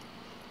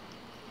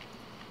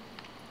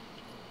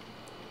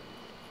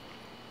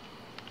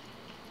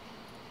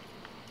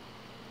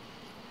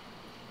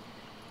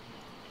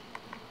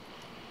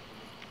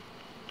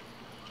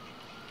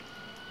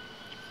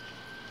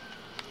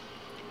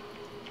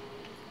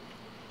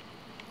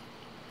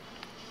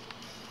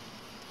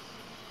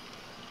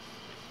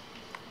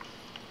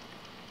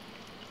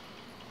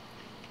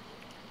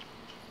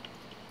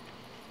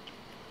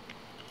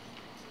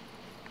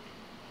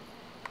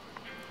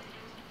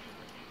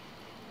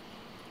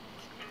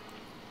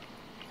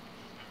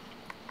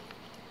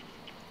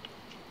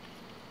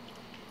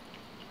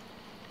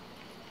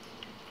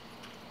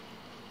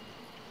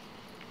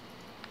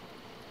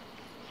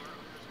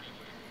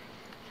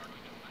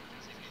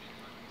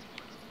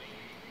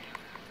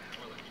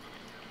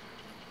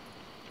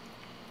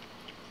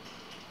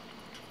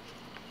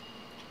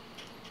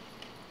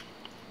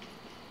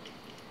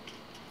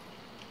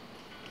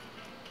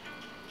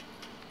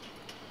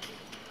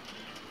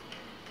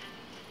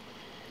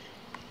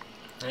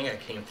 I think I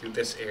came through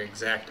this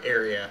exact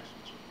area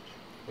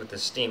with the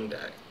Steam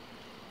Deck.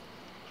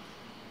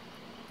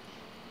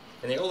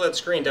 And the OLED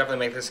screen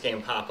definitely makes this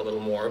game pop a little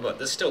more, but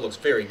this still looks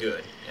very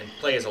good and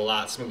plays a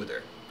lot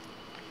smoother.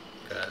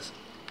 Because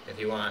if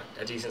you want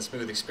a decent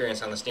smooth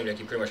experience on the Steam Deck,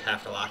 you pretty much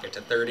have to lock it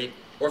to 30.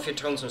 Or if you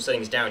tone some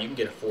settings down, you can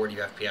get a 40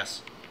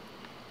 FPS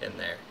in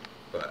there.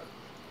 But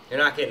you're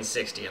not getting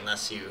 60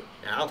 unless you...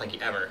 I don't think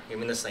you ever. I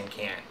mean, this thing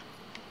can't.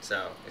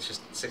 So it's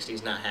just 60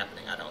 is not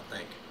happening, I don't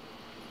think.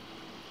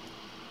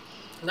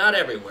 Not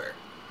everywhere,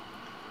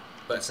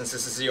 but since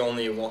this is the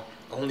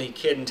only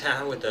kid in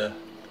town with a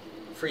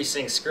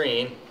FreeSync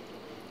screen,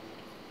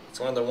 it's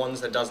one of the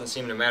ones that doesn't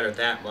seem to matter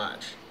that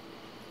much.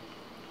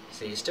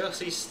 So you still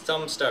see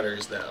some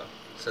stutters though,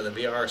 so the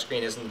VR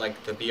screen isn't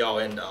like the be-all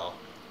end-all.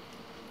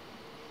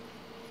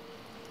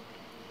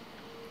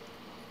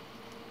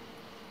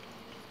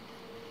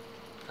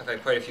 I've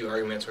had quite a few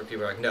arguments where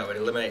people are like, no, it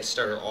eliminates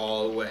stutter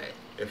all the way.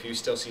 If you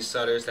still see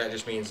stutters, that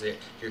just means that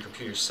your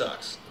computer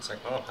sucks. It's like,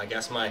 oh, I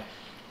guess my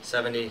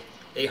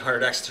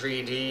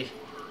 7800X3D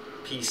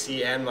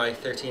PC and my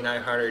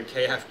 13900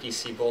 KF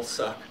PC both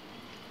suck.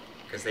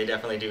 Because they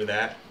definitely do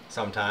that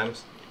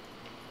sometimes.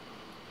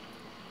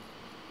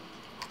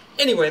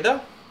 Anyway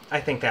though,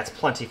 I think that's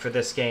plenty for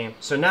this game.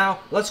 So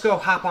now, let's go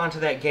hop onto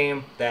that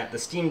game that the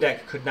Steam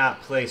Deck could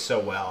not play so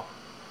well.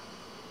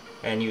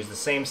 And use the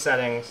same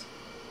settings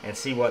and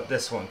see what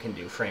this one can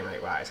do frame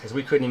rate wise. Because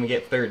we couldn't even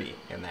get 30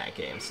 in that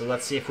game. So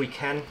let's see if we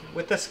can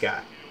with this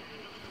guy.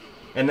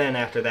 And then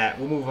after that,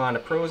 we'll move on to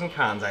pros and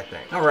cons, I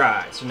think.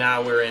 Alright, so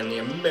now we're in the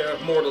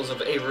Immortals of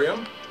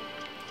Aveum.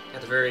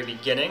 At the very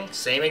beginning,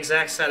 same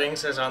exact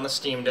settings as on the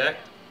Steam Deck.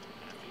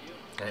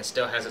 And it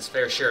still has its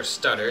fair share of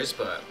stutters,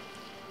 but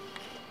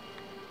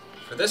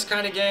for this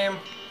kind of game,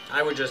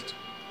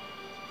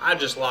 I'd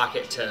just lock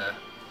it to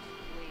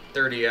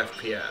 30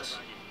 FPS.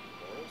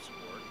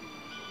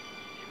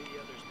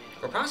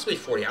 Or possibly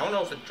 40. I don't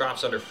know if it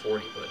drops under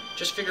 40, but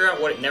just figure out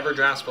what it never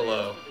drops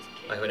below.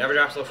 Like if it never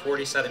drops below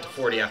 40, set it to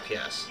 40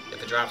 FPS.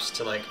 If it drops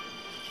to like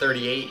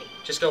 38,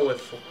 just go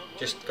with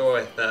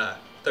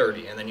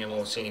 30, and then you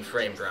won't see any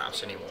frame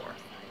drops anymore.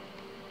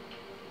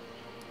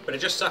 But it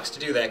just sucks to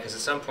do that because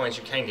at some points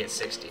you can get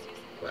 60,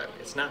 but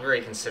it's not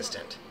very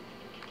consistent.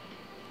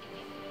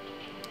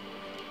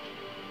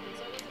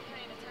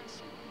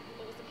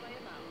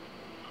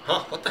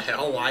 Huh, what the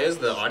hell? Why is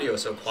the audio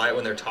so quiet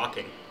when they're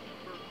talking?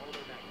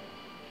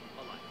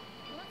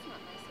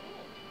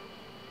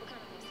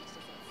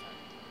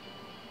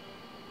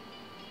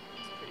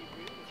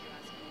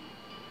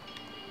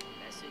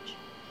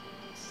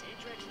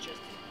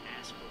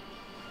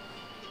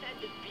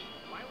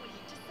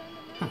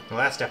 Well,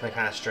 that's definitely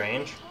kind of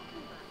strange.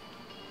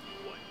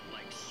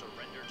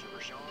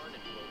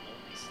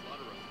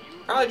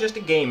 Probably just a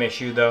game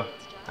issue, though.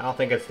 I don't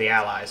think it's the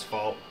Ally's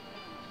fault.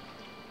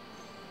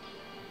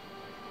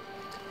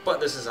 But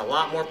this is a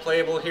lot more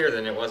playable here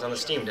than it was on the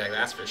Steam Deck,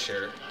 that's for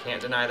sure.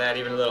 Can't deny that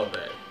even a little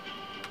bit.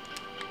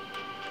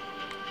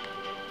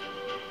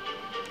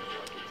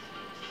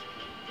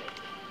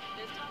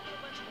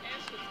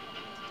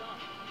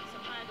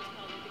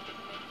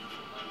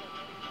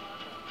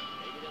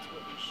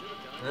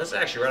 And this is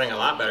actually running a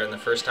lot better than the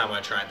first time I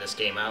tried this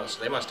game out,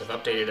 so they must have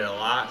updated it a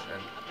lot,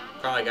 and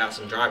probably got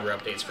some driver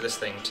updates for this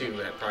thing too,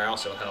 that probably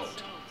also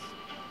helped.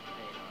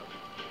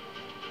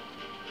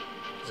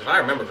 Because if I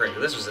remember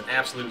correctly, this was an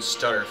absolute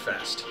stutter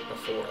fest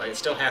before. Like, it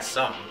still has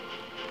some.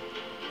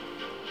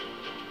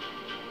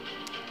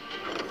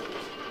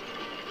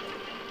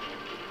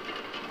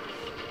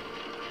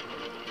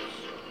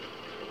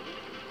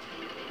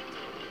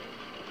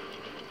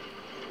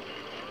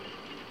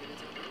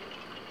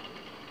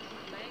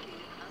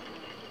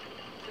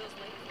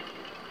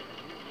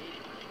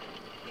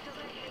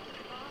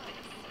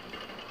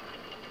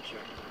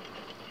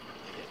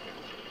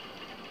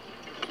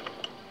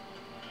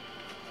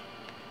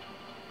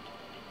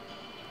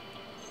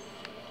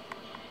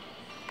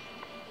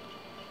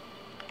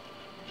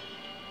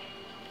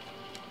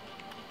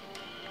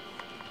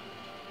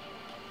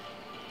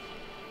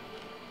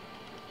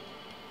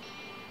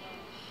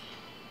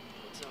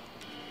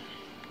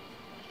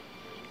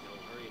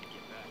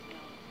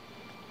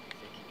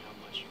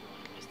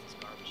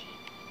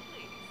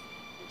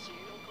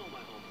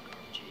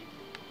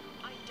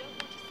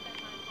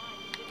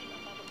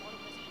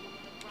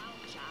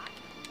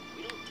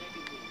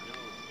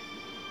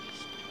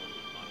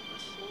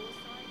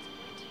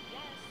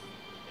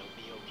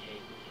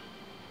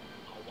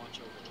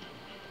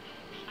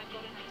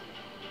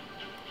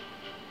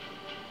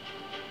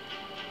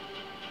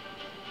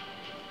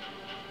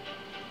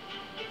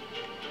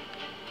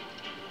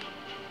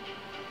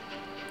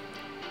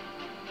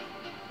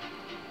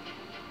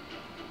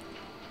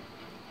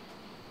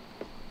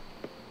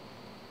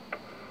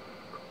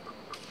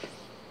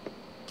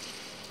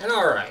 And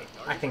alright,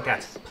 I think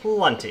that's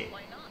plenty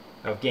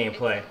of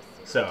gameplay.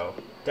 So,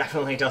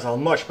 definitely does a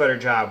much better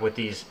job with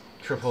these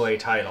AAA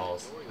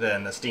titles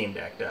than the Steam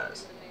Deck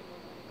does.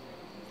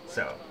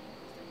 So,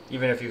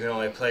 even if you can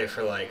only play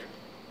for like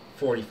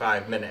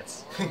 45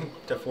 minutes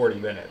to 40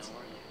 minutes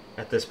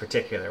at this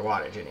particular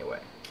wattage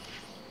anyway.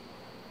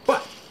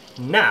 But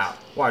now,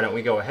 why don't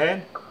we go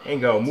ahead and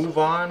move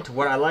on to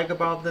what I like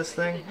about this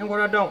thing and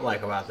what I don't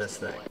like about this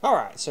thing.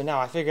 Alright, so now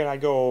I figured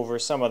I'd go over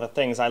some of the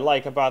things I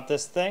like about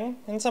this thing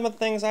and some of the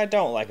things I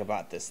don't like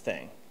about this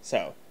thing.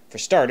 So, for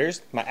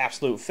starters, my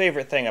absolute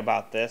favorite thing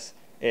about this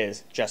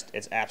is just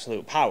its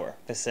absolute power.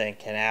 This thing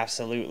can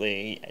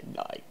absolutely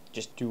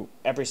just do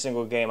every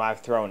single game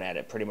I've thrown at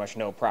it pretty much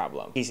no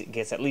problem. It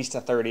gets at least a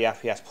 30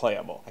 FPS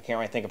playable. I can't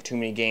really think of too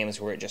many games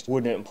where it just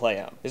wouldn't play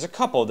them. There's a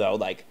couple though,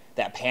 like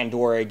that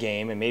Pandora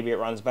game, and maybe it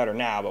runs better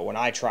now, but when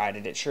I tried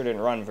it, it sure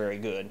didn't run very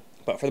good.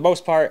 But for the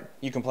most part,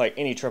 you can play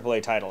any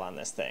AAA title on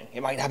this thing.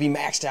 It might not be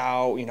maxed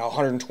out,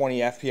 120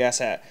 FPS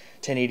at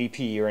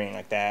 1080p or anything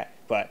like that,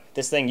 but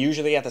this thing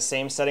usually at the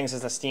same settings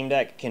as the Steam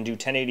Deck can do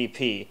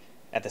 1080p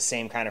at the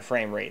same kind of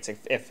frame rates.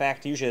 In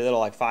fact, usually it'll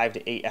like 5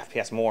 to 8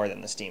 FPS more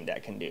than the Steam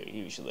Deck can do,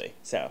 usually.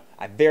 So,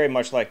 I very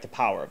much like the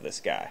power of this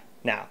guy.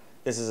 Now,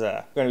 this is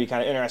going to be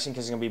kind of interesting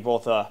because it's going to be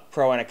both a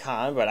pro and a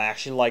con, but I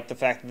actually like the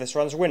fact that this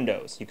runs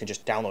Windows. You can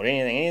just download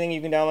anything you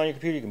can download on your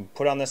computer, you can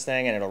put on this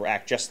thing and it'll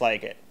act just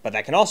like it. But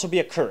that can also be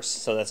a curse,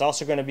 so that's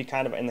also going to be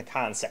kind of in the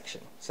con section.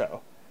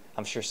 So,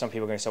 I'm sure some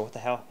people are going to say, what the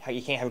hell?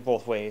 You can't have it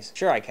both ways.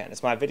 Sure I can.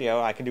 It's my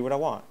video. I can do what I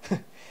want.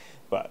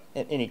 But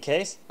in any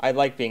case, I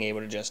like being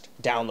able to just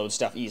download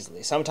stuff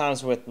easily.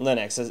 Sometimes with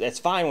Linux, it's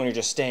fine when you're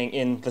just staying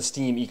in the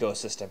Steam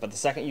ecosystem, but the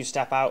second you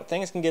step out,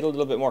 things can get a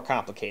little bit more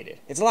complicated.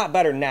 It's a lot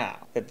better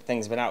now that the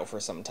thing's been out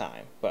for some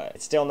time, but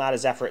it's still not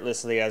as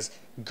effortlessly as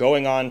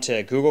going on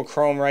to Google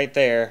Chrome right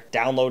there,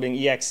 downloading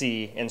exe,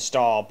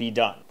 install, be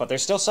done. But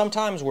there's still some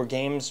times where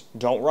games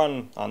don't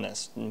run on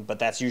this, but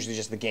that's usually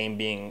just the game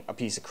being a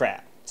piece of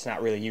crap. It's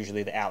not really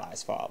usually the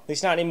Ally's fault. At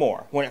least not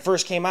anymore. When it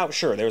first came out,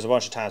 sure, there was a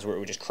bunch of times where it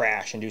would just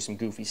crash and do some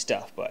goofy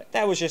stuff, but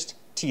that was just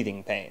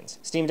teething pains.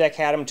 Steam Deck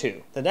had them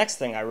too. The next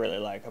thing I really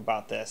like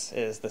about this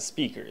is the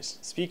speakers.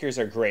 Speakers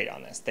are great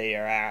on this. They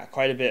are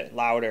quite a bit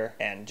louder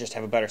and just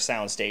have a better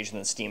sound stage than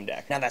the Steam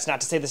Deck. Now that's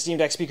not to say the Steam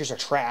Deck speakers are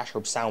trash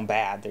or sound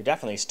bad. They're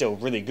definitely still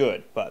really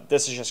good, but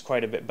this is just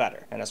quite a bit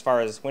better. And as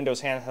far as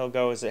Windows handheld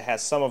goes, it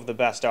has some of the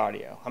best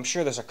audio. I'm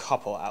sure there's a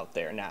couple out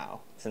there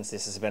now, since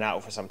this has been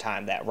out for some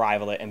time, that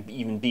rival it and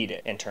even beat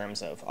it in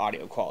terms of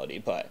audio quality.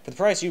 But for the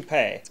price you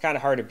pay, it's kind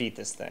of hard to beat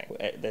this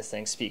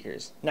thing's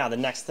speakers. Now, the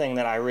next thing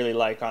that I really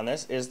like on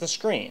this is the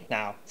screen.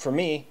 Now, for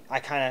me, I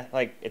kind of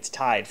like, it's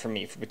tied for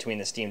me between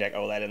the Steam Deck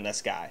OLED and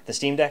this guy. The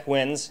Steam Deck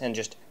wins and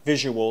just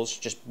visuals,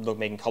 just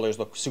making colors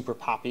look super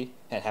poppy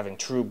and having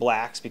true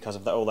blacks because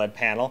of the OLED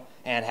panel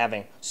and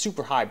having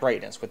super high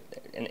brightness with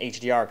an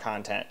HDR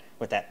content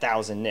with that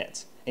 1000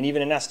 nits. And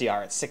even an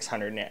SDR at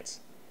 600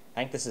 nits. I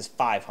think this is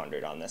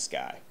 500 on this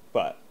guy,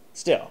 but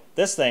still,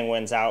 this thing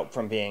wins out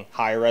from being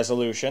higher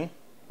resolution,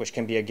 which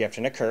can be a gift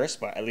and a curse,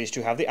 but at least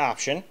you have the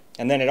option.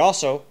 And then it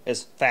also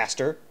is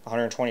faster,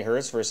 120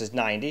 Hz versus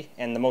 90,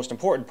 and the most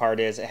important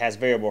part is it has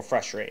variable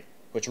refresh rate,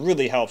 which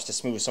really helps to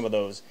smooth some of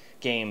those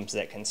games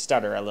that can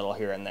stutter a little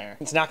here and there.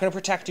 It's not going to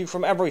protect you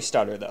from every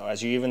stutter though,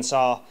 as you even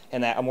saw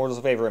in that Immortals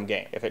of Aveum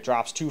game. If it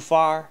drops too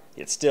far,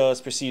 it still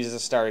is perceived as a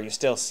stutter, you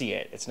still see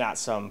it. It's not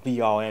some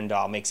be-all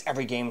end-all, makes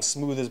every game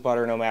smooth as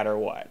butter no matter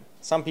what.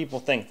 Some people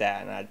think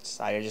that, and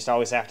I just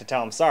always have to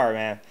tell them, sorry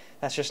man,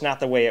 that's just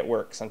not the way it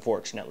works,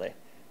 unfortunately.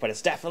 But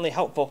it's definitely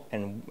helpful,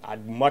 and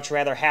I'd much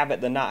rather have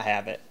it than not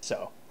have it.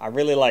 So I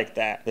really like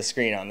the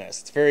screen on this.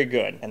 It's very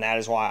good, and that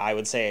is why I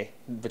would say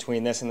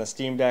between this and the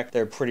Steam Deck,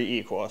 they're pretty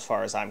equal as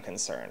far as I'm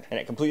concerned. And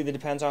it completely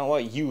depends on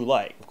what you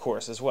like, of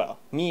course, as well.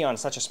 Me, on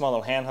such a small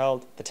little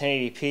handheld, the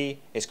 1080p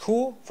is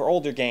cool for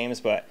older games,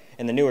 but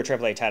in the newer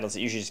AAA titles,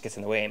 it usually just gets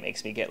in the way and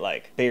makes me get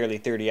like barely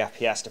 30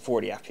 FPS to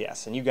 40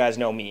 FPS. And you guys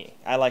know me.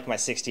 I like my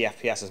 60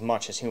 FPS as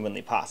much as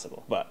humanly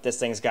possible. But this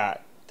thing's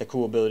got the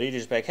cool ability to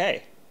just be like,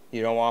 hey,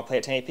 you don't want to play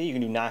at 1080p, you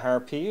can do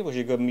 900p, which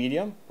is a good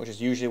medium, which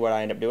is usually what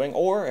I end up doing.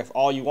 Or if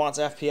all you want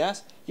is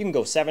FPS, you can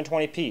go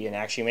 720p and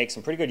actually make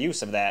some pretty good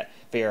use of that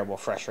variable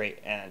refresh rate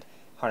and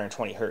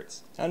 120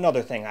 Hz.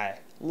 Another thing I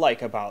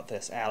like about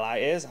this Ally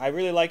is I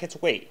really like its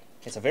weight.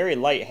 It's a very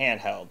light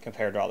handheld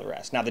compared to all the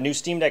rest. Now, the new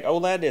Steam Deck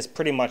OLED is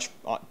pretty much,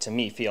 to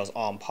me, feels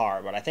on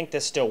par, but I think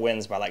this still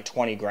wins by like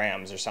 20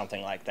 grams or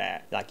something like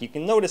that. Like, you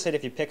can notice it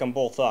if you pick them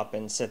both up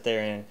and sit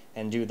there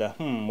and do the,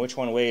 which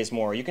one weighs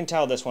more. You can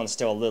tell this one's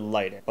still a little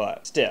lighter,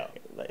 but still,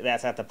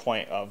 that's at the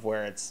point of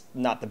where it's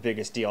not the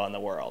biggest deal in the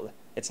world.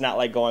 It's not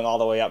like going all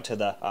the way up to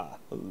the,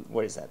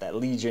 what is that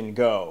Legion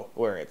Go,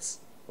 where it's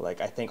like,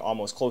 I think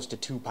almost close to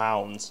 2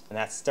 pounds, and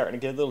that's starting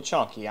to get a little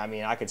chunky. I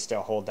mean, I could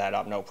still hold that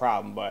up, no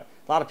problem, but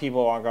a lot of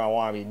people aren't going to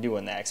want to be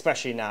doing that,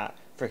 especially not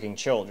freaking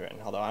children.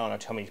 Although I don't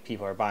know how many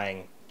people are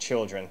buying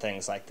children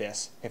things like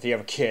this. If you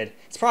have a kid,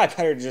 it's probably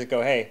better to just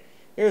go, hey,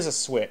 here's a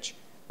Switch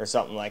or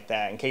something like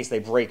that in case they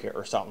break it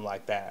or something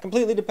like that.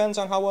 Completely depends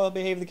on how well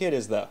behaved the kid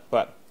is though,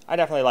 but I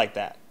definitely like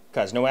that.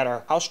 Because no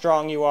matter how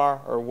strong you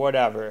are or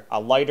whatever,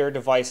 a lighter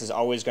device is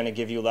always going to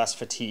give you less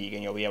fatigue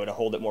and you'll be able to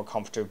hold it more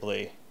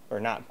comfortably. Or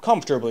not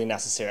comfortably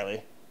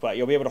necessarily, but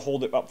you'll be able to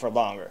hold it up for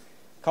longer.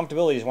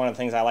 Comfortability is one of the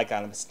things I like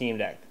on the Steam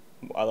Deck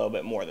a little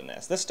bit more than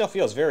this. This still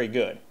feels very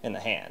good in the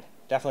hand.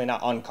 Definitely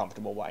not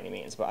uncomfortable by any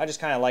means, but I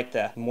just kind of like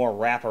the more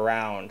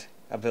wraparound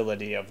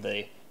ability of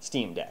the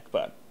Steam Deck,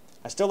 but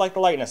I still like the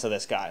lightness of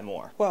this guy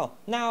more. Well,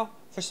 now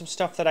for some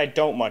stuff that I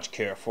don't much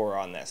care for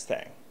on this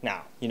thing.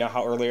 Now, you know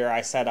how earlier I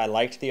said I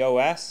liked the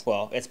OS?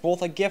 Well, it's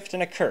both a gift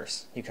and a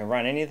curse. You can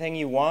run anything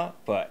you want,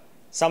 but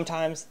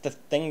sometimes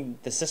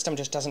the system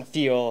just doesn't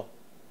feel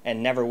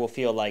and never will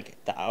feel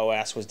like the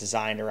OS was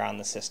designed around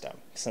the system,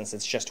 since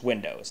it's just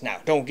Windows.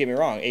 Now, don't get me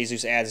wrong,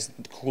 Asus adds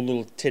cool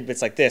little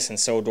tidbits like this, and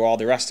so do all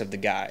the rest of the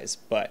guys,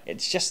 but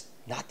it's just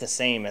not the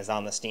same as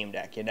on the Steam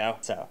Deck, you know?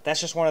 So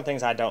that's just one of the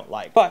things I don't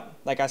like. But,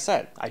 like I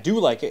said, I do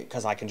like it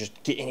because I can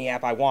just get any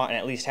app I want and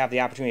at least have the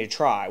opportunity to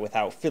try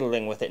without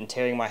fiddling with it and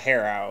tearing my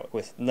hair out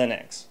with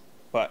Linux.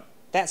 But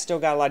that still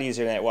got a lot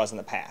easier than it was in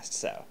the past,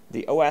 so.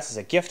 The OS is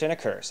a gift and a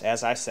curse,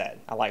 as I said.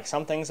 I like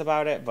some things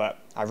about it, but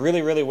I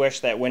really, really wish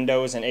that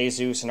Windows and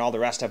Asus and all the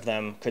rest of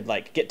them could,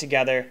 like, get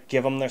together,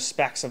 give them their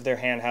specs of their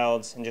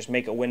handhelds, and just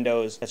make a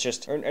Windows that's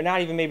just, or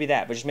not even maybe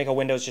that, but just make a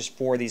Windows just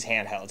for these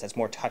handhelds that's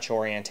more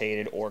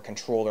touch-orientated or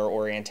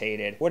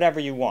controller-orientated, whatever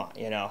you want,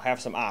 you know,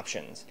 have some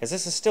options. Because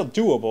this is still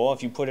doable.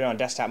 If you put it on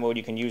desktop mode,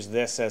 you can use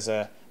this as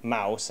a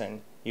mouse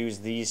and use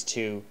these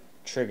two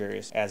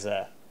triggers as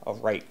a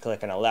right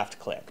click and a left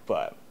click,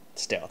 but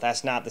still,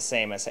 that's not the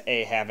same as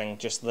having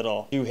just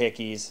little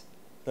doohickeys,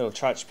 little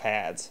touch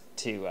pads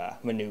to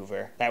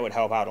maneuver. That would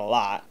help out a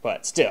lot,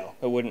 but still,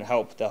 it wouldn't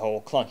help the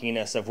whole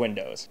clunkiness of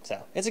Windows.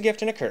 So, it's a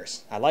gift and a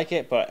curse. I like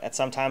it, but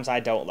sometimes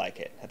I don't like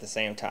it at the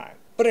same time.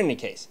 But in any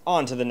case,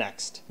 on to the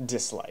next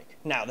dislike.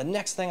 Now, the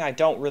next thing I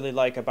don't really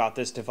like about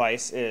this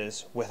device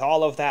is, with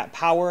all of that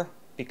power,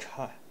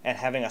 and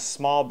having a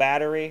small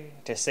battery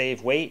to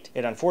save weight,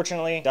 it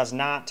unfortunately does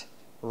not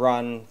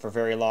run for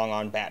very long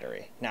on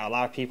battery. Now, a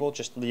lot of people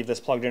just leave this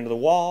plugged into the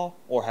wall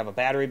or have a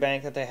battery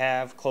bank that they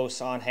have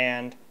close on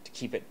hand to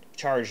keep it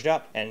charged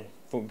up and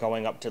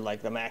going up to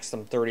like the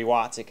maximum 30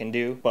 watts it can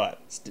do, but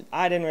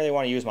I didn't really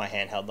want to use my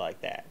handheld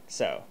like that.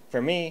 So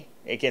for me,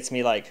 it gets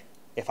me like,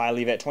 if I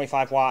leave it at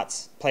 25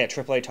 watts, play a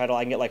AAA title,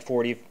 I can get like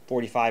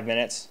 45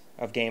 minutes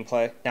of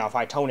gameplay. Now, if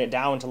I tone it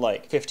down to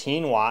like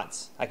 15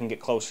 watts, I can get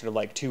closer to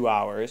like 2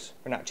 hours,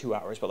 or not 2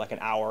 hours, but like an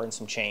hour and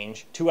some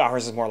change. 2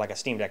 hours is more like a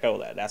Steam Deck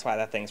OLED. That's why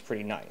that thing's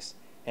pretty nice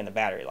in the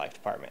battery life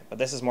department. But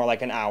this is more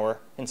like an hour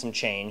and some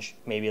change,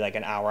 maybe like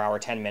an hour,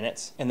 10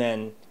 minutes. And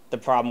then the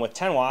problem with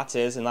 10 watts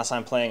is, unless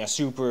I'm playing a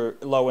super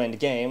low-end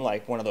game,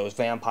 like one of those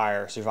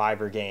Vampire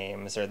Survivor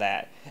games or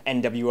that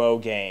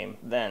NWO game,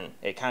 then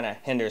it kind of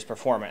hinders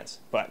performance.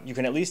 But you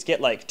can at least get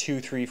like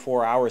 2, 3,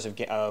 4 hours of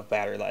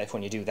battery life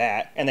when you do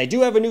that. And they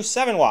do have a new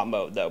 7-watt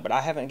mode though, but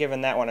I haven't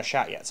given that one a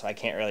shot yet, so I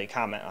can't really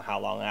comment on how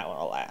long that one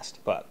will last.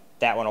 But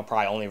that one will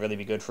probably only really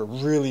be good for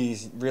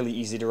really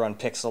easy to run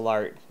pixel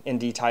art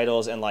indie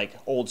titles and like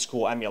old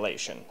school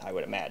emulation, I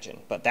would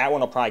imagine. But that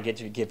one will probably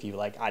give you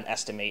like, I'd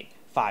estimate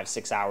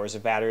 5-6 hours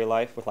of battery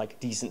life with like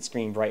decent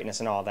screen brightness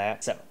and all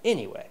that. So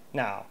anyway,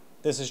 now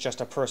this is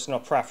just a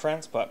personal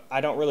preference, but I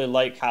don't really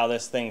like how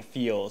this thing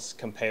feels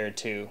compared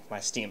to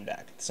my Steam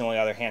Deck. It's the only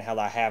other handheld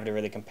I have to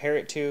really compare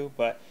it to,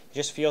 but it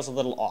just feels a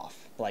little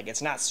off. Like,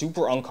 it's not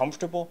super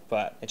uncomfortable,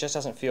 but it just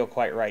doesn't feel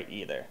quite right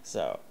either.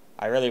 So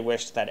I really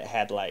wished that it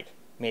had like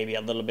maybe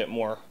a little bit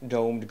more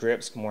domed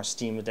grips, more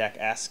Steam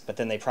Deck-esque, but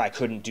then they probably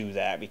couldn't do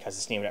that because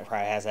the Steam Deck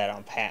probably has that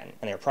on patent,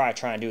 and they're probably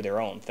trying to do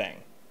their own thing.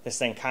 This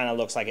thing kind of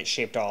looks like it's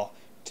shaped all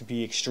to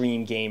be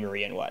extreme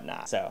gamery and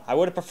whatnot. So I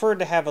would have preferred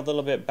to have a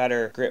little bit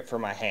better grip for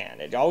my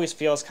hand. It always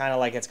feels kind of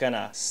like it's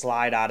gonna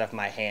slide out of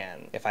my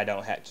hand if I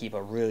don't keep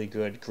a really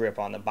good grip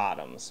on the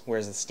bottoms.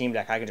 Whereas the Steam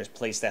Deck, I can just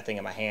place that thing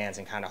in my hands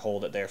and kind of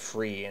hold it there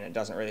free, and it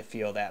doesn't really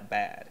feel that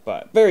bad.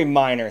 But very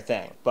minor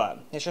thing, but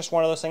it's just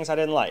one of those things I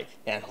didn't like.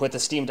 And with the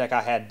Steam Deck,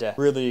 I had to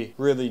really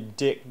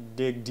dig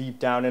deep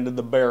down into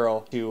the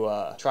barrel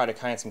to try to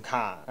find some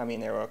cons. I mean,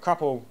 there were a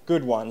couple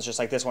good ones, just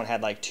like this one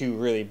had like 2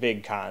 really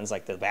big cons,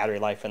 like the battery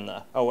life and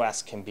the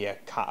OS can be a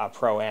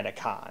pro and a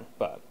con.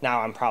 But now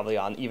I'm probably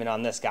even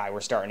on this guy,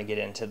 we're starting to get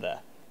into the,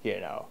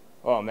 you know,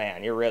 oh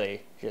man, you're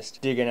really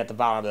just digging at the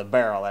bottom of the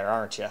barrel there,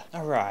 aren't you?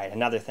 Alright,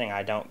 another thing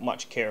I don't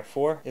much care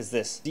for is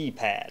this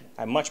D-pad.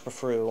 I much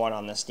prefer the one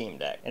on the Steam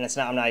Deck. And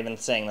I'm not even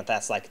saying that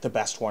that's like the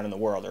best one in the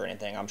world or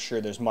anything. I'm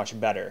sure there's much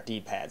better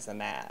D-pads than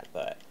that,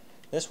 but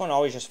this one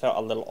always just felt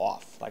a little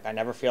off. Like, I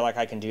never feel like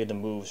I can do the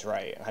moves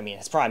right. I mean,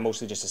 it's probably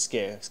mostly just a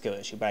skill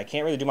issue, but I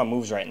can't really do my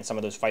moves right in some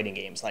of those fighting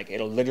games. Like,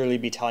 it'll literally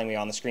be telling me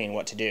on the screen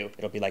what to do.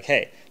 It'll be like,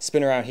 hey,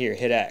 spin around here,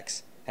 hit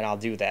X. And I'll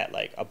do that,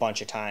 like, a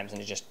bunch of times,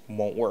 and it just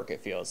won't work, it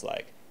feels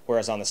like.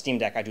 Whereas on the Steam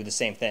Deck, I do the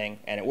same thing,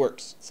 and it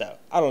works. So,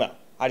 I don't know.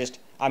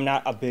 I'm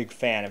not a big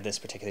fan of this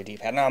particular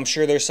D-pad. Now, I'm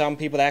sure there's some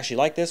people that actually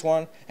like this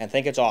one and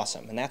think it's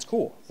awesome, and that's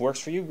cool. If it works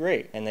for you,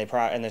 great. And there's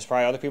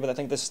probably other people that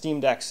think the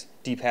Steam Deck's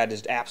D-pad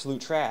is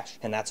absolute trash,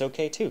 and that's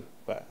okay too.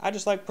 But I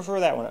just prefer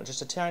that one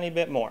just a tiny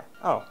bit more.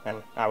 Oh,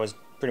 and I was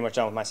pretty much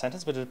done with my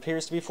sentence, but it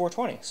appears to be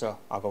 420, so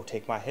I'll go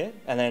take my hit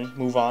and then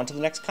move on to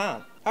the next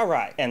con.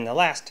 Alright, and the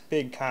last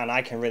big con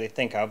I can really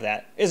think of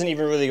that isn't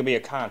even really gonna be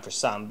a con for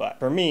some, but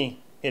for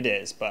me, it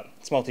is. But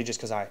it's mostly just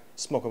because I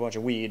smoke a bunch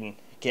of weed and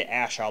get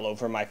ash all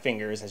over my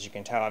fingers. As you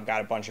can tell, I've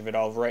got a bunch of it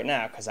all over right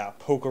now because I'll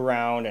poke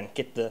around and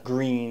get the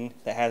green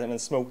that hasn't been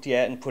smoked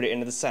yet and put it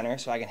into the center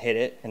so I can hit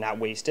it and not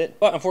waste it.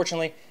 But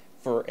unfortunately,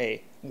 for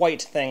a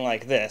white thing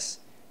like this,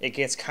 it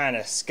gets kind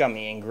of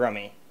scummy and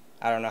grummy.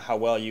 I don't know how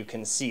well you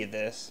can see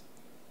this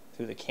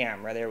through the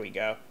camera. There we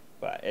go.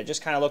 But it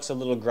just kind of looks a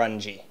little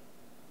grungy.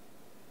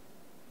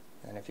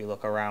 And if you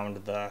look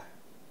around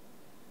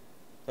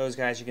those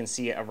guys, you can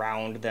see it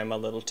around them a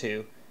little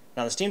too.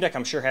 Now the Steam Deck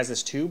I'm sure has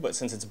this too, but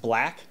since it's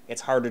black,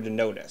 it's harder to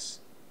notice.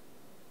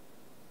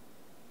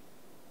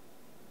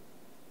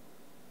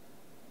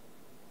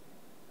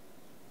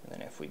 And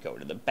then if we go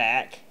to the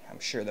back, I'm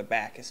sure the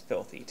back is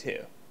filthy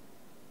too.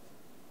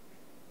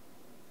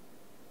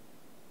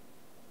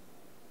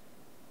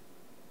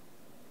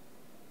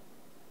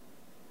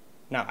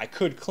 Now I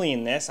could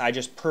clean this, I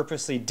just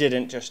purposely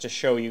didn't, just to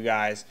show you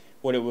guys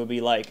what it would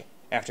be like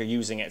after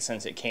using it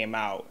since it came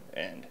out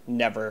and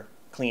never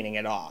cleaning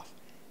it off.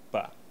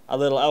 But a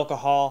little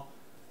alcohol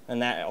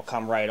and that'll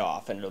come right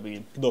off and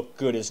it'll look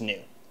good as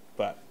new.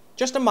 But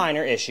just a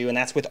minor issue, and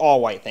that's with all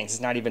white things.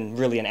 It's not even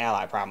really an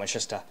Ally problem, it's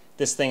just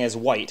this thing is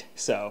white,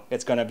 so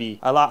it's gonna be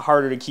a lot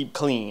harder to keep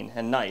clean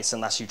and nice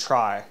unless you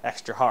try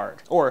extra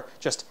hard. Or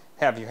just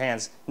have your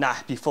hands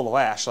not be full of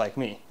ash like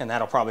me, and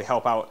that'll probably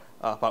help out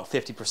about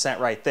 50%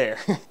 right there.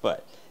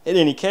 But in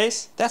any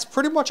case, that's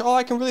pretty much all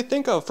I can really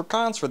think of for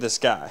cons for this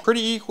guy.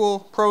 Pretty equal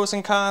pros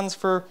and cons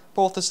for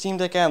both the Steam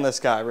Deck and this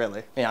guy,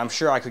 really. Yeah, I'm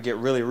sure I could get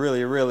really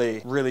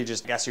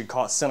just, I guess you'd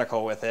call it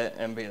cynical with it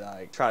and be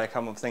like, try to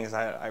come up with things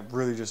I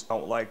really just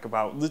don't like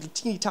about little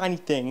teeny tiny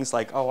things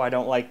like, oh, I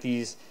don't like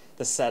the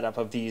setup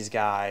of these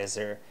guys,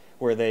 or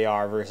where they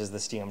are versus the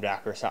Steam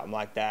Deck or something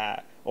like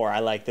that. Or I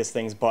like this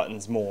thing's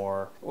buttons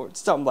more, or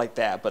something like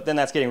that. But then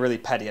that's getting really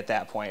petty at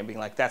that point, and being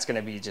like, that's going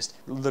to be just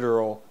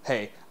literal,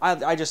 hey,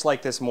 I just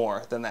like this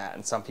more than that.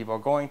 And some people are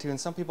going to, and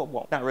some people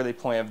won't. Not really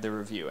point of the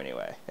review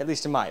anyway, at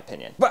least in my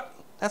opinion. But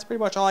that's pretty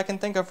much all I can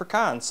think of for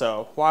cons,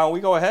 so why don't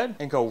we go ahead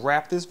and go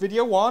wrap this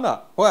video on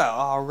up. Well,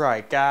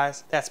 alright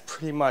guys, that's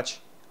pretty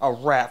much a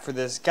wrap for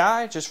this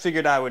guy. Just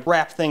figured I would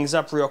wrap things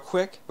up real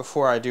quick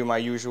before I do my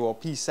usual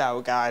peace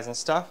out guys and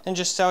stuff, and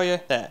just tell you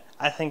that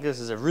I think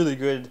this is a really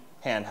good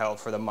handheld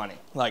for the money.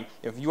 Like,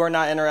 if you are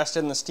not interested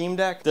in the Steam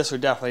Deck, this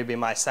would definitely be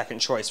my second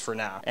choice for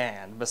now.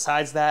 And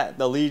besides that,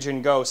 the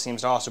Legion Go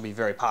seems to also be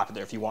very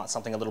popular if you want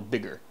something a little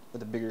bigger,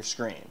 with a bigger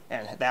screen.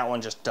 And that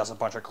one just does a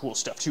bunch of cool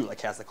stuff too,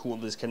 like has the cool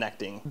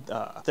disconnecting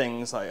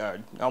things, like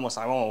almost,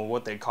 I don't know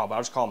what they'd call, but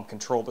I'll just call them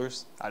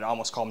controllers. I'd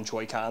almost call them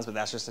Joy-Cons, but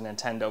that's just a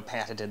Nintendo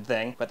patented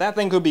thing. But that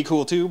thing could be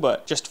cool too,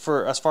 but just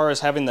for as far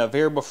as having the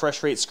variable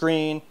refresh rate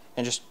screen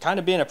and just kind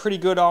of being a pretty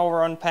good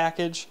all-around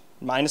package,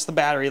 minus the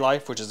battery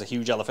life, which is a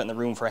huge elephant in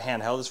the room for a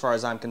handheld as far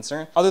as I'm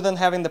concerned. Other than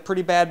having the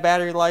pretty bad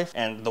battery life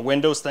and the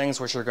Windows things,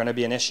 which are going to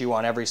be an issue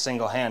on every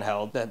single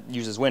handheld that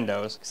uses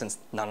Windows, since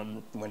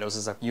none of Windows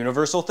is a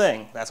universal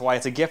thing. That's why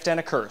it's a gift and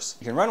a curse.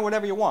 You can run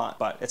whatever you want,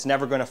 but it's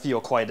never going to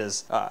feel quite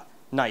as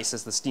nice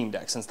as the Steam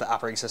Deck, since the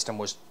operating system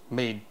was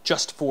made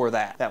just for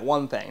that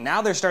one thing.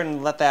 Now they're starting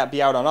to let that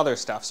be out on other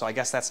stuff, so I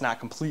guess that's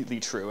not completely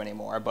true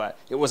anymore, but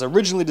it was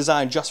originally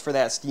designed just for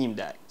that Steam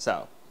Deck.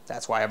 So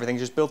that's why everything's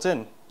just built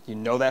in. You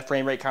know that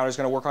frame rate counter is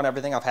going to work on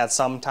everything. I've had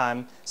some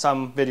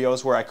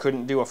videos where I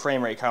couldn't do a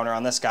frame rate counter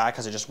on this guy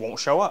because it just won't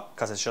show up,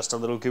 because it's just a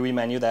little GUI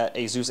menu that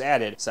Asus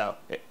added. So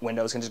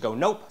Windows can just go,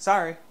 nope,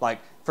 sorry. Like,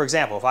 for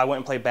example, if I went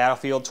and played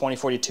Battlefield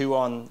 2042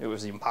 on, it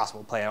was even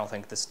possible to play. I don't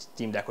think the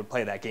Steam Deck would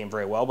play that game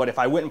very well, but if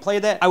I went and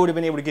played that, I would have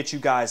been able to get you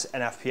guys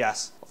an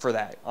FPS for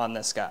that on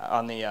this guy,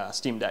 on the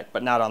Steam Deck,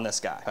 but not on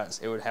this guy, because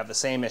it would have the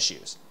same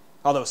issues.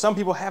 Although some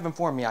people have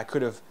informed me I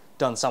could have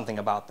done something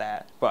about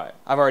that, but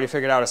I've already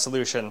figured out a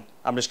solution.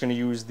 I'm just going to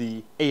use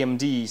the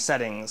AMD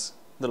settings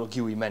little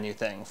GUI menu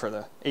thing for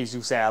the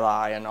Asus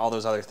Ally and all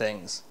those other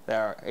things that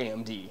are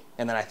AMD.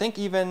 And then I think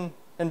even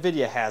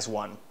Nvidia has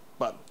one,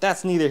 but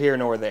that's neither here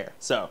nor there.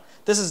 So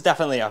this is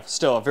definitely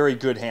still a very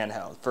good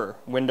handheld for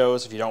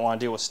Windows. If you don't want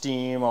to deal with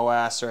Steam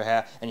OS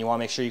and you want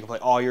to make sure you can play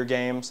all your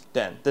games,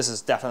 then this is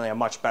definitely a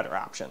much better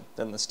option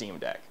than the Steam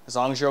Deck. As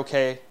long as you're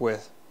okay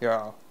with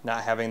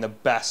not having the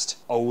best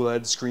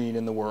OLED screen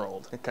in the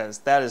world, because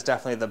that is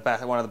definitely the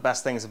best. One of the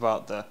best things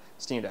about the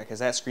Steam Deck is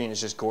that screen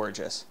is just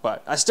gorgeous.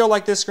 But I still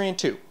like this screen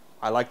too.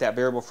 I like that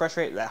variable refresh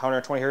rate, that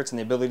 120 Hz, and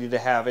the ability to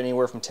have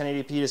anywhere from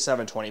 1080p to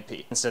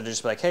 720p. Instead of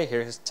just be like, hey,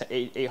 here's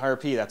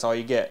 800p, that's all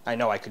you get. I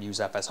know I could use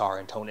FSR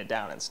and tone it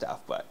down and stuff,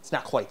 but it's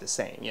not quite the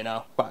same, you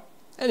know? But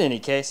in any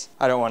case,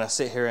 I don't want to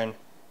sit here and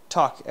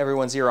talk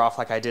everyone's ear off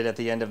like I did at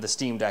the end of the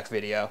Steam Deck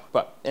video,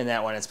 but in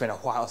that one it's been a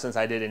while since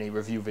I did any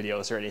review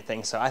videos or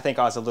anything, so I think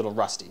I was a little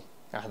rusty.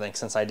 I think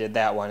since I did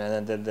that one and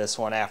then did this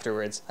one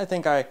afterwards, I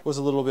think I was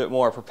a little bit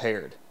more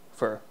prepared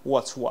for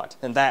what's what.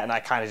 And I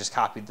kind of just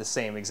copied the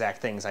same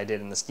exact things I did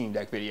in the Steam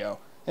Deck video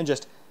and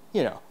just,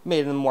 you know,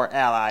 made them more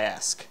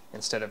Ally-esque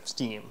instead of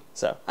Steam.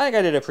 So I think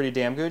I did a pretty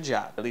damn good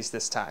job, at least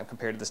this time,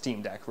 compared to the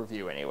Steam Deck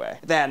review anyway.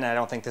 That, and I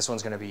don't think this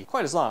one's going to be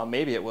quite as long.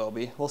 Maybe it will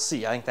be. We'll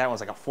see. I think that one's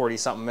like a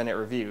 40-something minute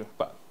review.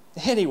 But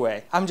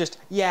anyway, I'm just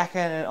yakking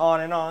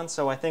and on,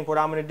 so I think what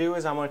I'm going to do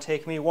is I'm going to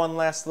take me one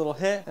last little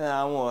hit, and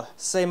I'm going to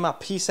say my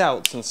peace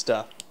outs and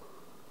stuff.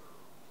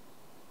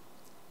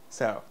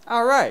 So,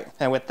 alright,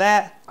 and with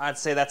that, I'd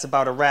say that's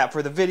about a wrap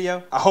for the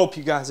video. I hope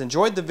you guys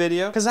enjoyed the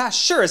video, because I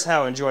sure as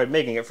hell enjoyed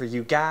making it for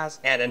you guys.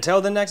 And until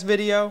the next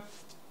video,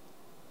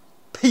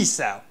 peace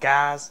out,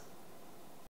 guys.